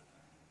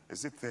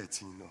 Is it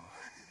 13? No.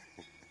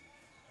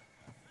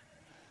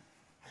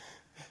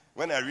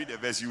 When I read the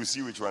verse, you will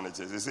see which one it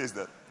is. It says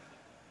that,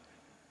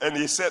 and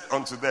he said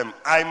unto them,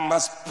 I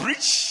must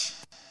preach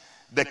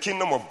the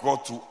kingdom of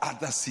God to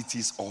other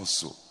cities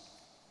also.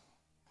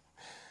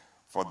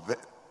 For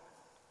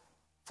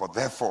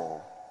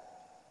therefore,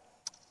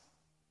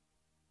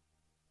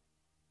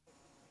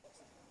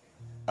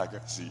 I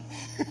can see.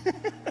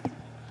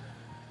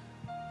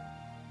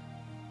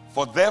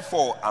 For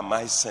therefore am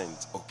I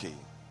sent. Okay,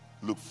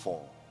 Luke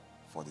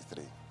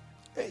 4:43.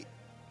 Hey,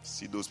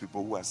 see those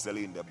people who are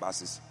selling in the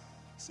buses,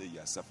 say you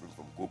are suffering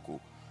from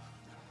cocoa.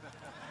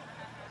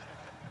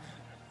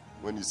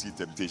 When you see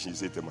temptation, you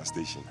say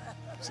temptation.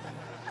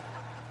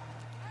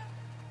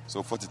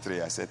 So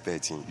 43, I said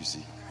 13, you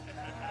see.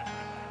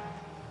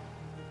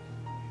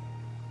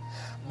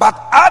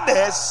 But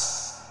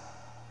others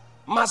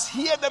must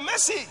hear the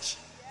message.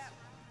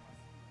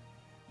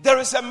 There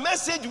is a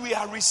message we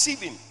are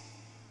receiving.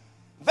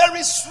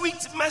 Very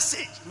sweet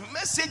message.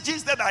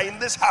 Messages that are in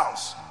this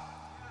house.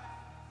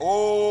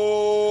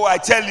 Oh, I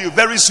tell you,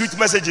 very sweet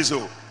messages.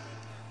 Oh,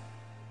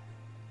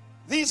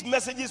 these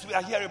messages we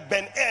are hearing,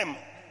 Ben M.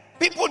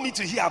 People need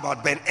to hear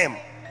about Ben M.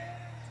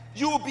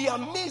 You will be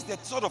amazed at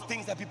the sort of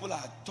things that people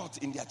are taught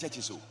in their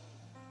churches. Oh,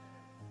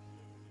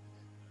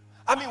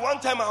 I mean,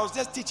 one time I was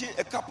just teaching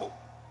a couple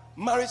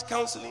marriage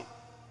counseling,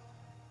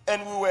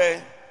 and we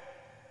were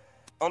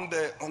on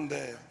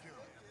the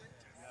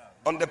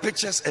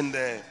pictures, and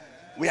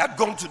we had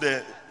gone to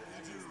the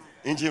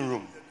engine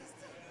room.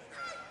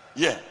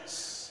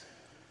 Yes,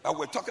 and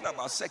we're talking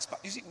about sex.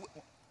 But you see,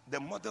 the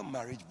modern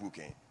marriage book,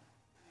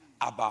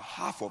 about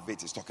half of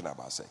it is talking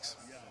about sex.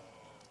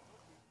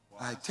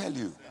 I tell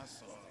you,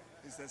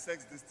 it's a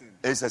sex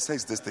distinct. It's a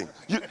sex distinct.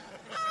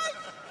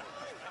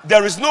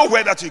 There is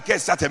nowhere that you can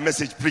start a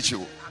message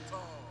preaching.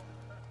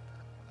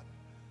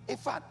 In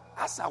fact,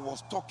 as I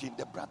was talking,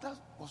 the brother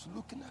was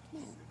looking at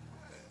me.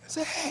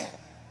 Say, hey,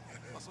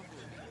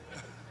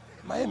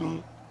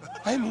 Miami.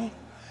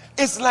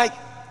 It's like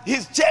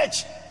his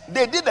church.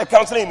 They did the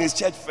counseling in his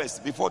church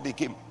first before they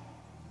came.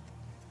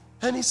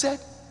 And he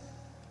said,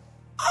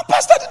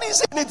 Pastor didn't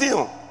say anything.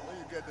 When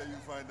you get there, you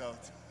find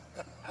out.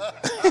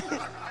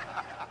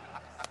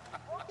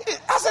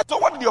 I said, so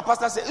what did your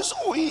pastor say?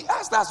 So he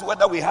asked us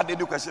whether we had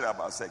any question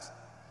about sex.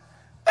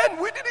 And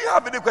we didn't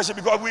have any question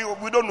because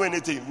we don't know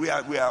anything. We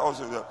are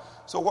also.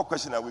 So what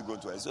question are we going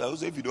to ask? So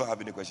if you don't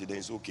have any question, then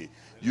it's okay.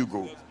 You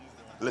go.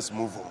 Let's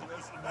move on.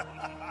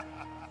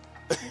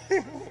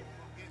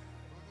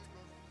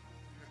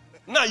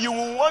 Now you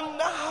will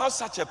wonder how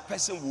such a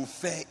person will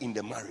fare in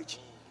the marriage.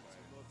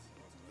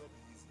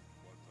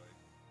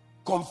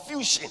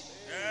 Confusion.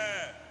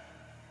 Yeah.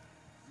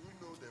 You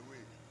know the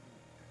way.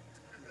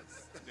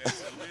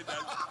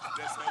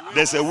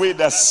 There's a way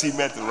that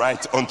seemeth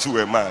right unto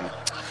a man,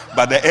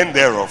 but the end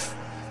thereof.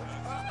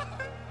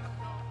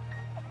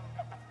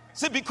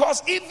 See,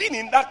 because even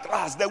in that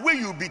class, the way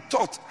you'll be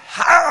taught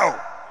how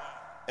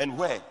and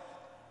where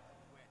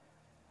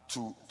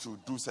to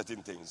do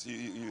certain things,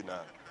 you know.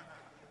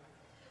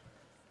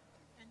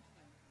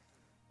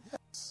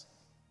 Yes.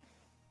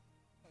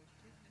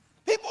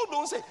 People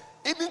don't say.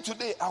 Even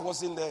today, I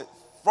was in the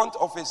front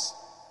office.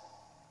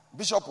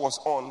 Bishop was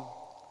on,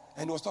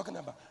 and he was talking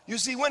about. You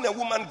see, when a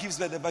woman gives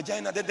birth, the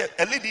vagina, then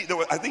a lady,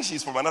 I think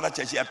she's from another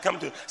church. She had come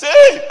to say,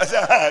 "Hey!" I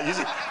said, "Ah," you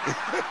see.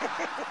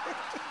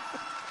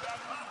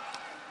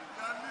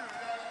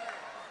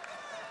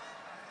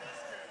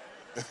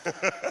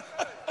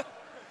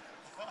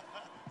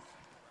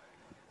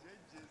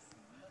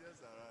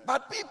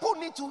 But people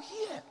need to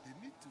hear.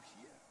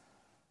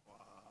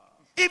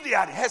 If they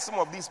had heard some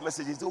of these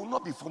messages, they will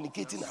not be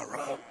fornicating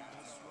around.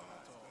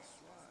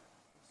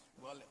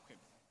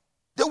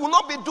 They will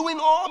not be doing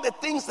all the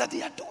things that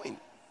they are doing.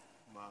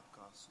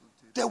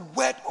 The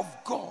word of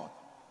God,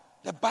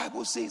 the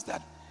Bible says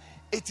that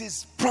it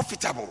is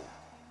profitable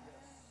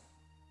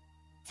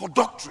for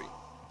doctrine,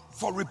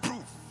 for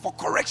reproof, for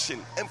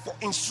correction, and for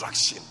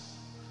instruction.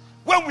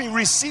 When we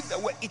receive the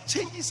word, it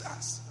changes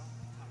us.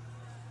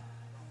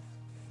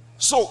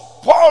 So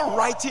Paul,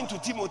 writing to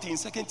Timothy in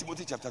 2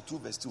 Timothy chapter 2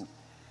 verse 2,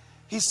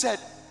 he said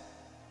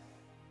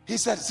 2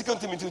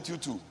 Timothy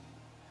 2:2,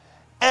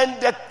 and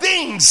the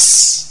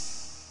things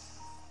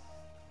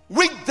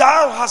which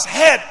thou hast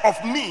heard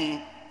of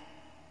me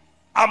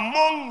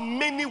among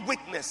many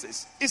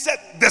witnesses, he said,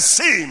 the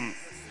same,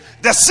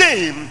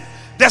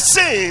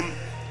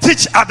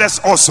 teach others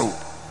also,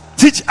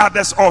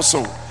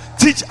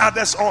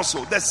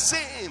 the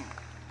same.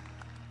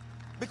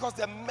 Because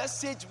the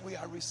message we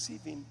are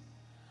receiving,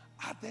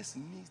 others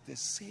need the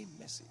same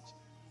message.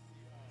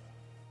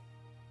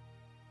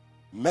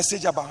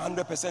 Message about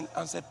 100%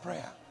 answered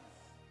prayer.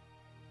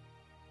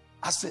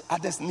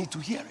 Others need to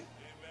hear it.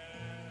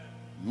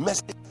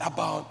 Message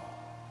about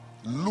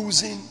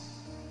losing,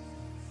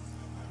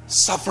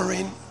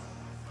 suffering,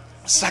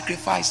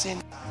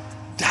 sacrificing,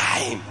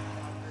 dying.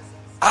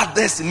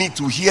 Others need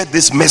to hear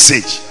this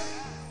message.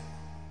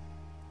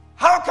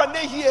 How can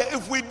they hear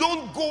if we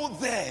don't go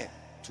there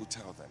to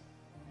tell them?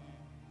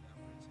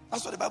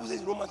 That's what the Bible says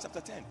in Romans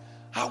chapter 10.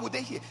 How would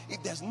they hear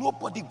if there's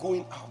nobody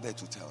going out there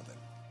to tell them?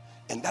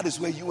 And that is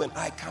where you and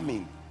I come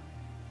in.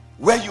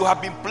 Where you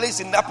have been placed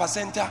in that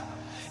center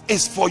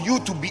is for you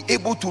to be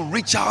able to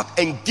reach out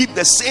and give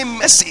the same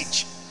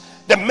message.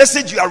 The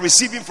message you are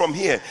receiving from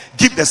here,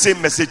 give the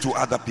same message to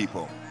other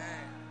people.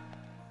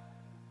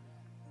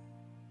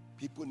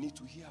 People need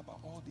to hear about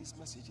all these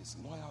messages.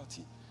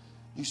 Loyalty.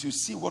 You should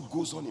see what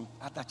goes on in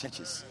other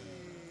churches.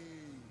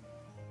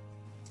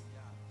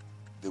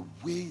 The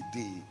way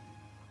they...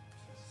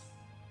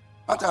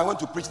 One time I went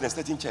to preach in a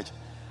certain church.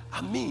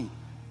 I mean,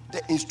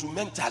 the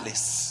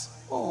instrumentalists.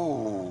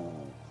 Oh,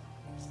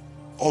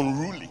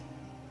 unruly.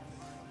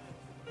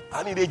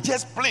 I mean, they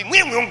just play.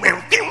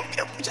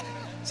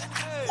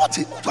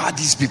 What are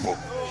these people?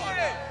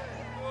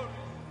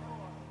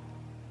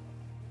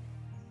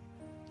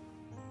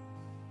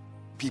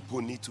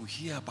 People need to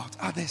hear about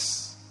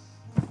others.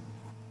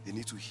 They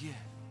need to hear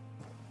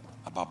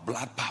about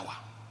blood power.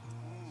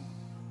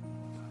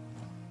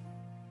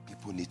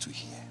 People need to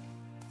hear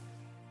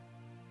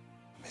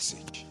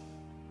message.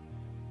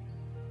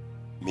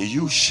 May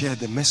you share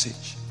the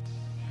message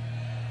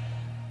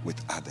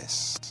with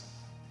others.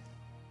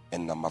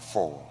 And number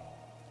 4,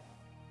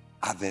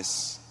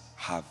 others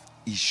have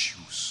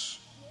issues.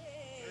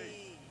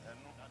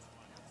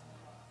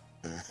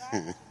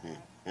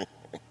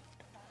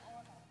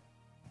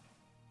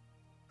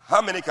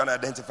 How many can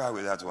identify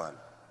with that one?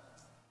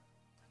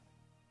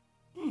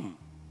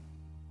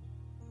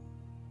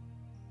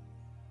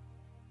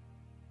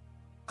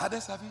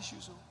 Others have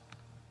issues.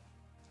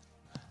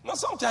 Now,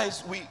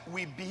 sometimes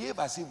we behave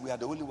as if we are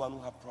the only one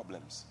who have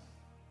problems.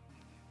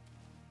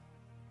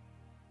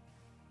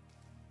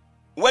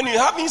 When you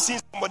haven't seen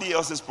somebody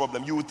else's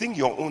problem, you would think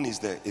your own is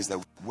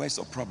the worst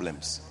of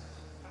problems.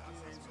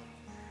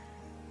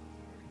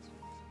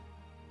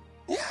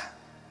 Yeah.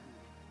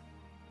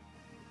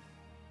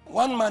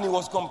 One man, he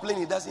was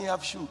complaining, he doesn't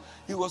have shoe.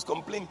 He was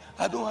complaining,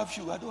 I don't have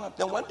shoe, I don't have.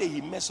 Then one day he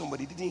met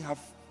somebody, didn't have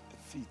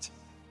feet.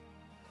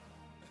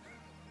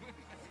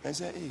 I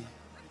said, hey,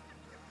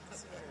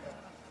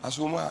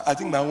 Asuma, I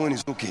think my own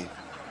is okay.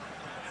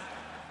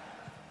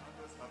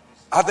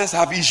 Others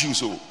have issues.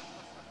 So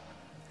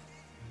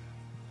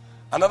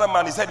another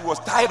man, he said he was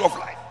tired of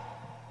life.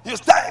 He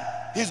was tired.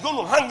 He's going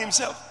to hang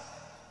himself.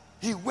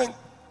 He went,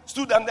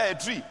 stood under a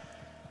tree,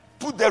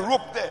 put the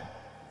rope there,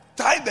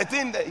 tied the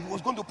thing there. He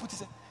was going to put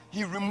his.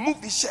 He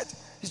removed his shirt,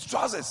 his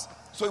trousers.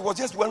 So he was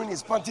just wearing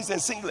his panties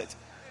and singlet.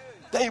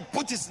 Then he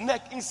put his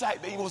neck inside.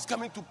 Then he was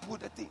coming to pull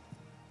the thing.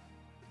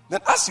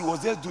 Then as he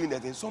was there doing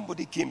that, then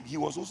somebody came. He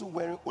was also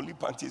wearing only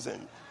panties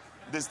and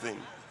this thing.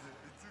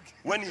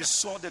 When he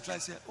saw the trial,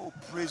 he said, oh,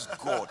 praise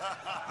God.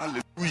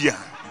 Hallelujah.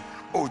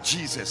 Oh,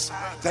 Jesus.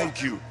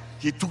 Thank you.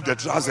 He took the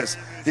trousers.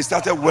 He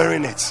started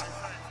wearing it.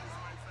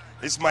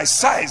 It's my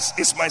size.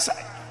 It's my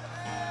size.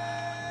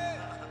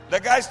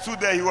 The guy stood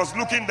there. He was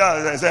looking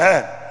down and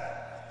said,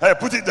 hey,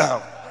 put it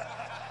down.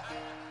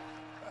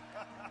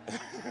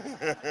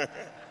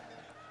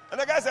 And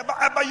the guy said,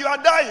 but you are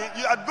dying.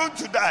 You are going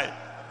to die.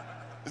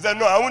 He said,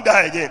 no, I won't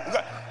die again.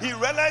 He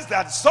realized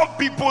that some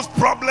people's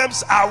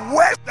problems are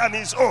worse than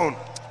his own.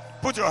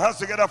 Put your hands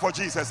together for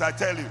Jesus, I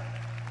tell you.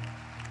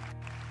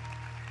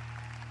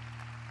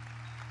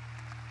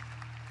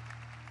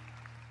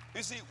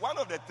 You see, one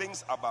of the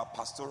things about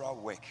pastoral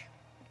work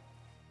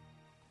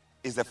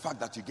is the fact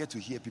that you get to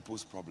hear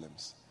people's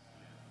problems.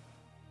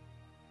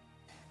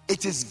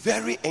 It is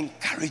very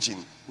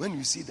encouraging when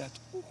you see that,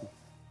 oh,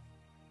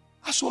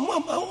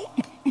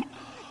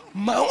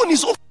 my own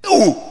is okay.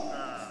 Oh.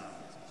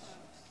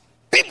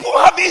 People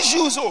have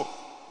issues. Oh.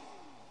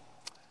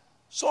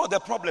 So the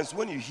problems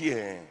when you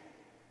hear,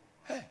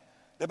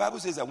 the Bible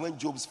says that when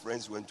Job's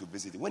friends went to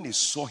visit him, when they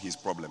saw his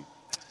problem,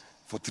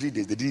 for 3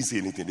 days they didn't say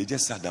anything. They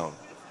just sat down.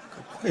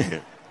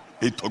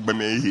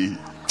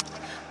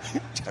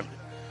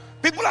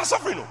 People are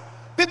suffering. Oh.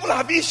 People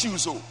have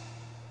issues. Oh.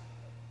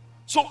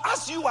 So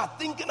as you are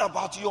thinking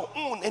about your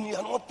own and you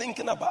are not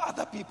thinking about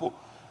other people,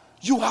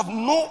 you have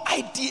no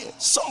idea.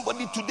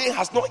 Somebody today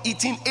has not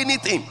eaten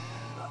anything.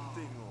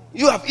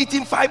 You have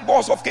eaten 5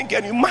 balls of cake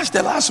and you mashed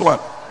the last one.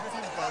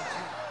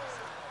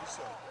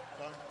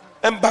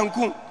 And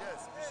Banku.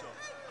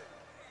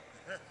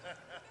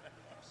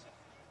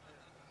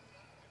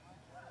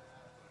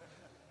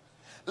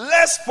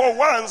 Let's for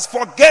once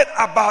forget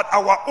about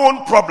our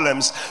own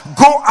problems.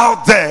 Go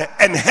out there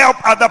and help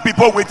other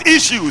people with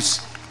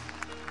issues.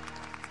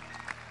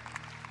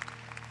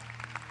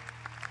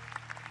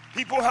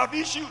 People have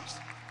issues.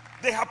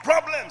 They have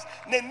problems.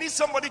 They need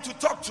somebody to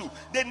talk to.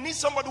 They need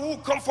somebody who will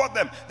comfort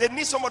them. They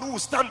need somebody who will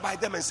stand by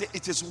them and say,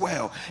 it is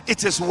well.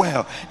 It is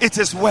well. It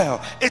is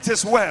well. It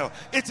is well.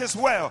 It is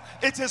well.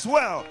 It is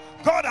well.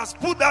 God has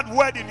put that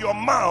word in your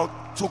mouth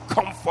to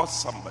comfort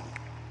somebody.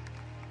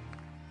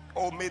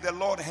 Oh, may the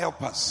Lord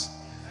help us.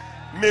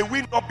 May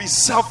we not be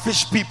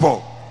selfish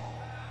people.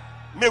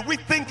 May we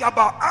think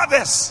about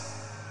others.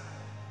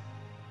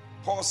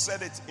 Paul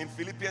said it in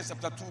Philippians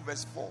chapter 2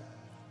 verse 4.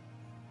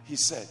 He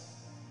said,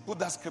 put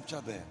that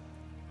scripture there.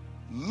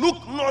 Look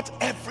not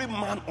every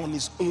man on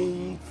his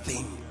own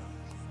thing.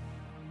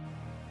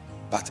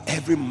 but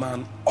every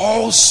man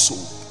also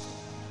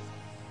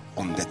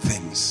on the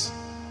things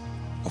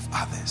of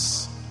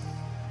others.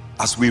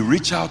 As we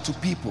reach out to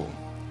people,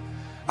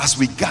 as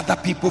we gather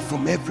people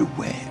from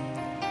everywhere,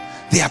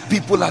 there are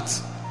people at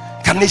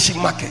Kaneshi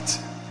Market,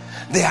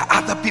 there are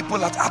other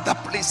people at other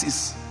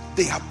places,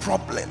 they have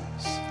problems.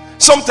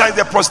 Sometimes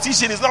the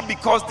prostitution is not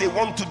because they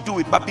want to do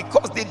it, but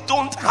because they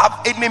don't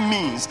have any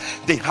means.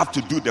 They have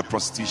to do the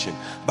prostitution.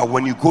 But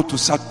when you go to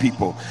such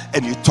people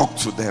and you talk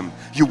to them,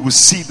 you will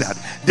see that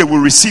they will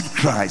receive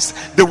Christ.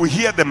 They will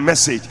hear the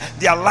message.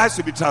 Their lives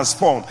will be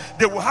transformed.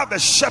 They will have a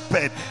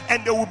shepherd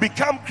and they will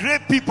become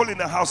great people in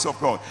the house of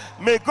God.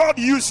 May God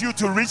use you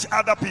to reach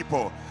other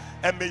people,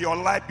 and may your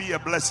life be a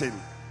blessing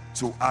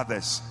to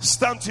others.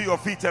 Stand to your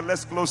feet and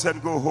let's close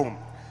and go home.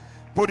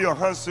 Put your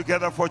hands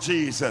together for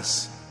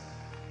Jesus.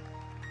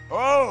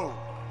 Oh,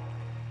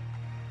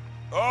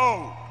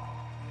 oh,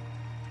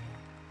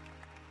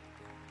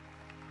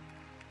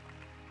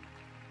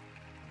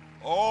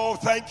 oh,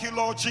 thank you,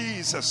 Lord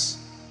Jesus.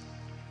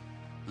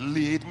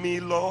 Lead me,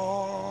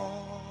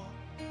 Lord,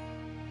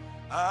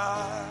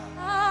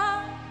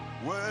 I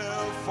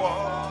will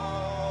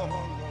follow.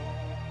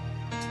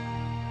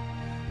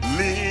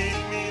 Lead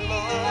me,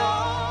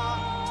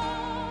 Lord,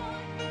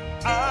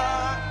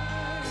 I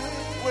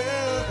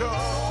will go.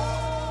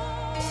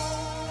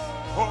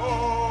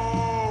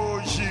 Oh,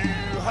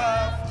 you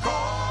have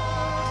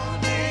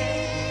called me,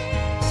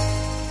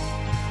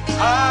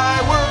 I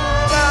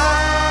will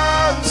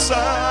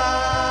answer.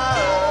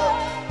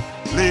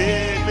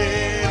 Lead me,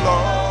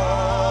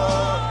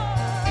 Lord,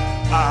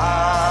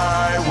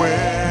 I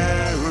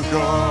will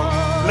go.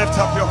 Lift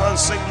up your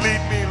hands, sing,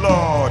 lead me,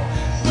 Lord,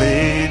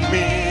 lead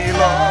me,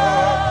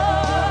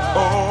 Lord.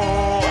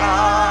 Oh,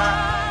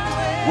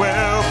 I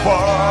will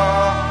follow.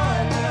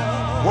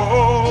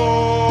 Oh,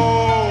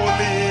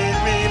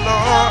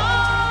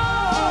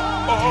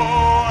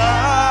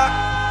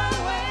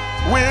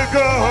 we'll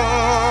go.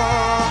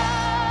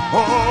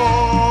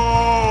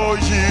 Oh,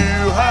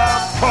 you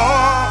have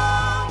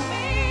called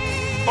me.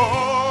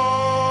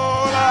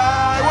 Oh,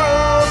 I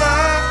will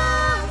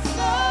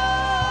answer.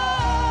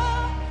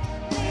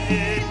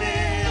 Lead me,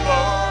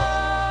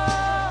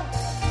 Lord,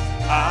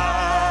 I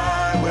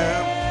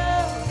will.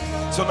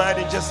 Tonight,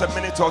 in just a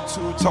minute or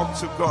two, talk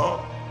to God.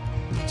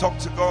 Talk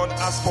to God,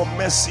 ask for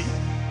mercy.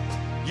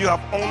 You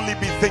have only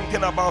been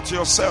thinking about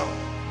yourself.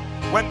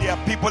 When there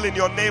are people in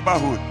your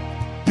neighborhood,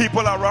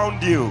 people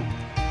around you,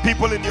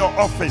 people in your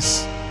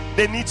office,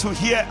 they need to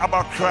hear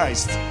about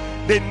Christ.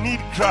 They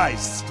need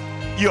Christ.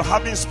 You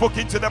haven't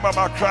spoken to them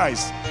about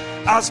Christ.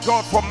 Ask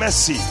God for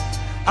mercy.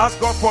 Ask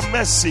God for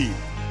mercy.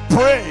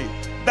 Pray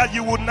that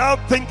you will now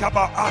think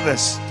about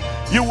others.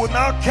 You will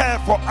now care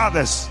for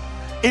others.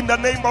 In the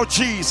name of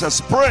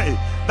Jesus, pray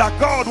that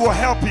God will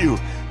help you,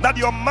 that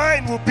your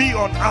mind will be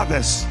on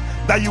others,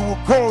 that you will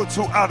go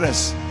to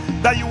others,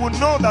 that you will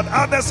know that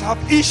others have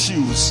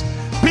issues.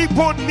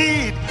 People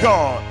need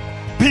God.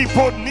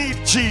 People need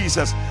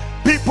Jesus.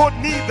 People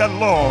need the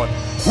Lord.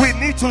 We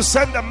need to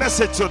send a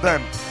message to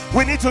them.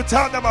 We need to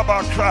tell them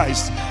about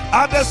Christ.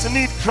 Others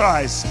need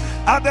Christ.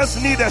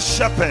 Others need a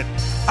shepherd.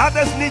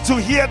 Others need to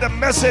hear the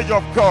message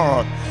of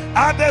God.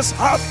 Others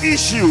have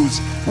issues.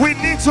 We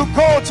need to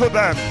go to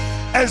them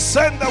and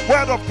send the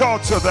word of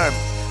God to them.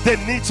 They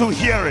need to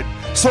hear it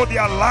so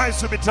their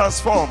lives will be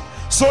transformed,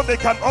 so they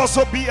can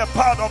also be a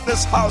part of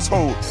this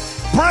household.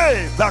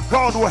 Pray that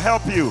God will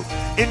help you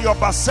in your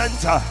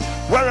center,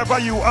 wherever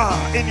you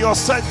are in your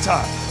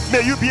center.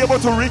 May you be able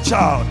to reach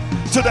out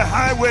to the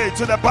highway,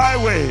 to the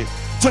byway,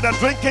 to the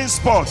drinking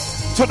spot,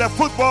 to the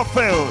football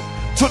field,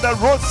 to the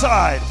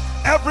roadside,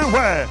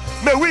 everywhere.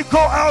 May we go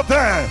out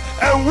there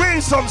and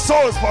win some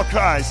souls for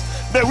Christ.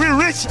 May we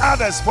reach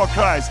others for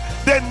Christ.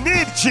 They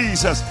need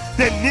Jesus.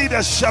 They need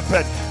a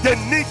shepherd. They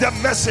need the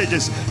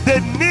messages. They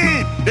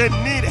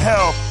need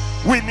help.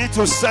 We need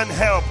to send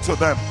help to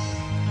them.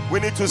 We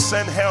need to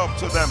send help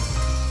to them.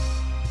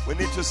 We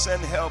need to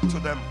send help to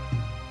them.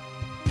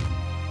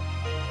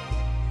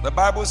 The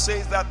Bible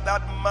says that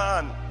that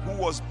man who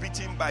was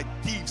beaten by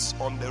thieves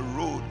on the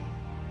road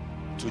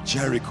to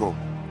Jericho,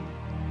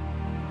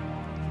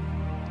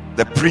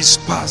 the priest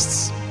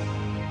passed,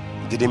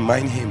 didn't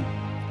mind him.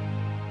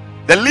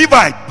 The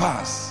Levite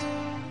passed,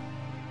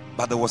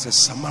 but there was a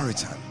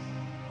Samaritan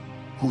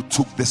who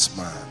took this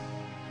man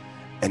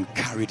and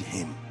carried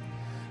him.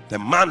 The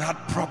man had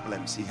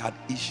problems, he had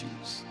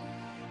issues.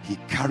 He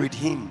carried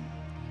him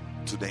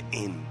to the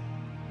inn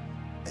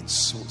and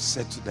so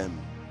said to them,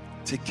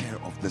 take care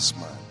of this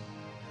man.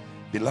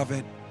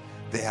 Beloved,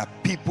 there are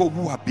people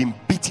who have been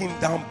beaten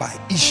down by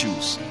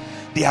issues.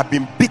 They have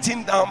been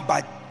beaten down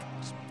by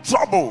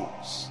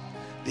troubles.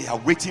 They are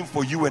waiting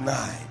for you and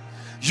I.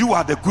 You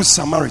are the good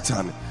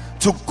Samaritan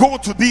to go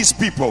to these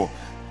people,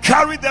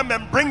 carry them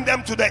and bring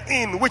them to the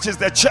inn, which is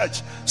the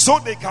church, so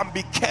they can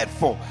be cared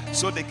for,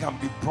 so they can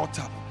be brought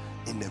up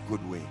in a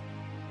good way.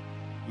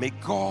 May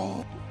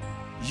God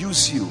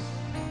use you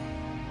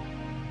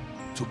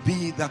to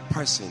be that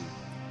person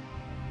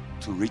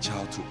to reach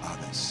out to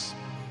others.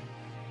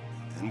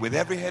 And with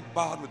every head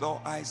bowed, with all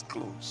eyes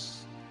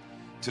closed,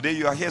 Today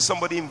you are here,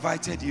 somebody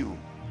invited you.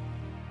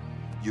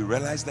 You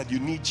realize that you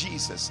need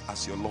Jesus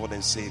as your Lord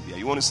and Savior.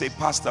 You want to say,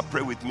 Pastor,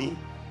 pray with me.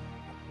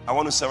 I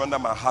want to surrender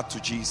my heart to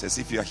Jesus.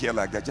 If you are here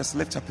like that, just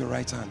lift up your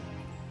right hand.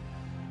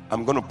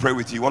 I'm going to pray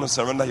with you. You want to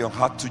surrender your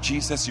heart to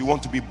Jesus? You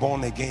want to be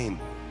born again?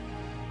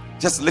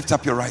 Just lift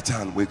up your right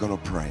hand. We're going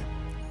to pray.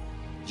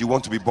 You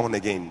want to be born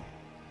again?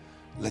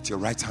 Let your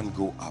right hand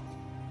go up.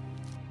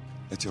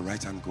 Let your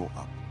right hand go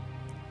up.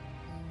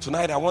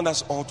 Tonight I want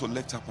us all to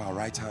lift up our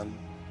right hand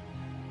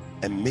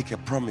and make a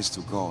promise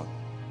to God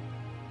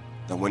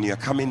that when you are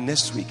coming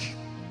next week,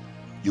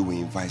 you will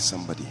invite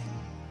somebody.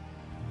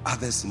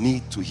 Others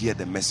need to hear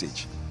the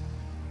message.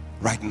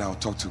 Right now,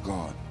 talk to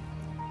God.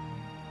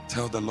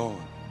 Tell the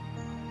Lord,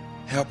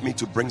 help me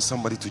to bring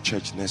somebody to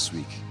church next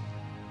week.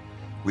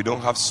 We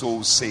don't have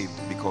souls saved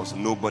because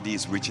nobody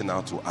is reaching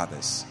out to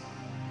others.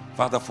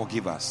 Father,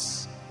 forgive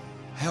us.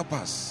 Help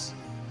us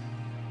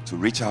to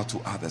reach out to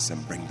others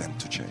and bring them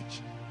to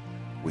church.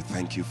 We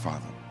thank you,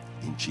 Father,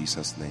 in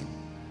Jesus' name.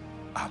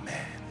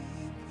 Amen.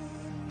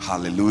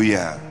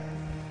 Hallelujah.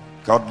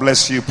 God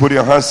bless you. Put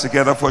your hands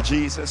together for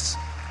Jesus.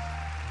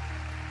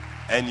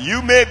 And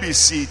you may be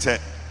seated.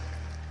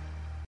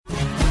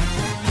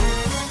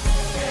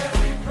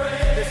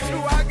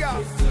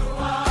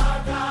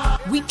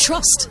 We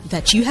trust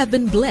that you have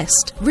been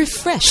blessed,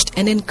 refreshed,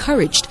 and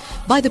encouraged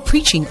by the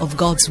preaching of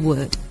God's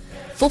Word.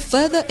 For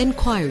further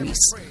inquiries,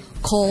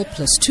 call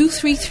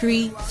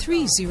 +233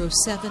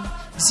 307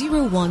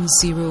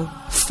 010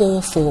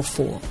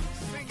 444.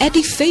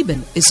 Eddie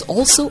Fabian is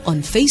also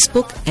on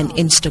Facebook and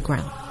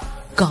Instagram.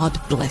 God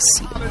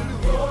bless you.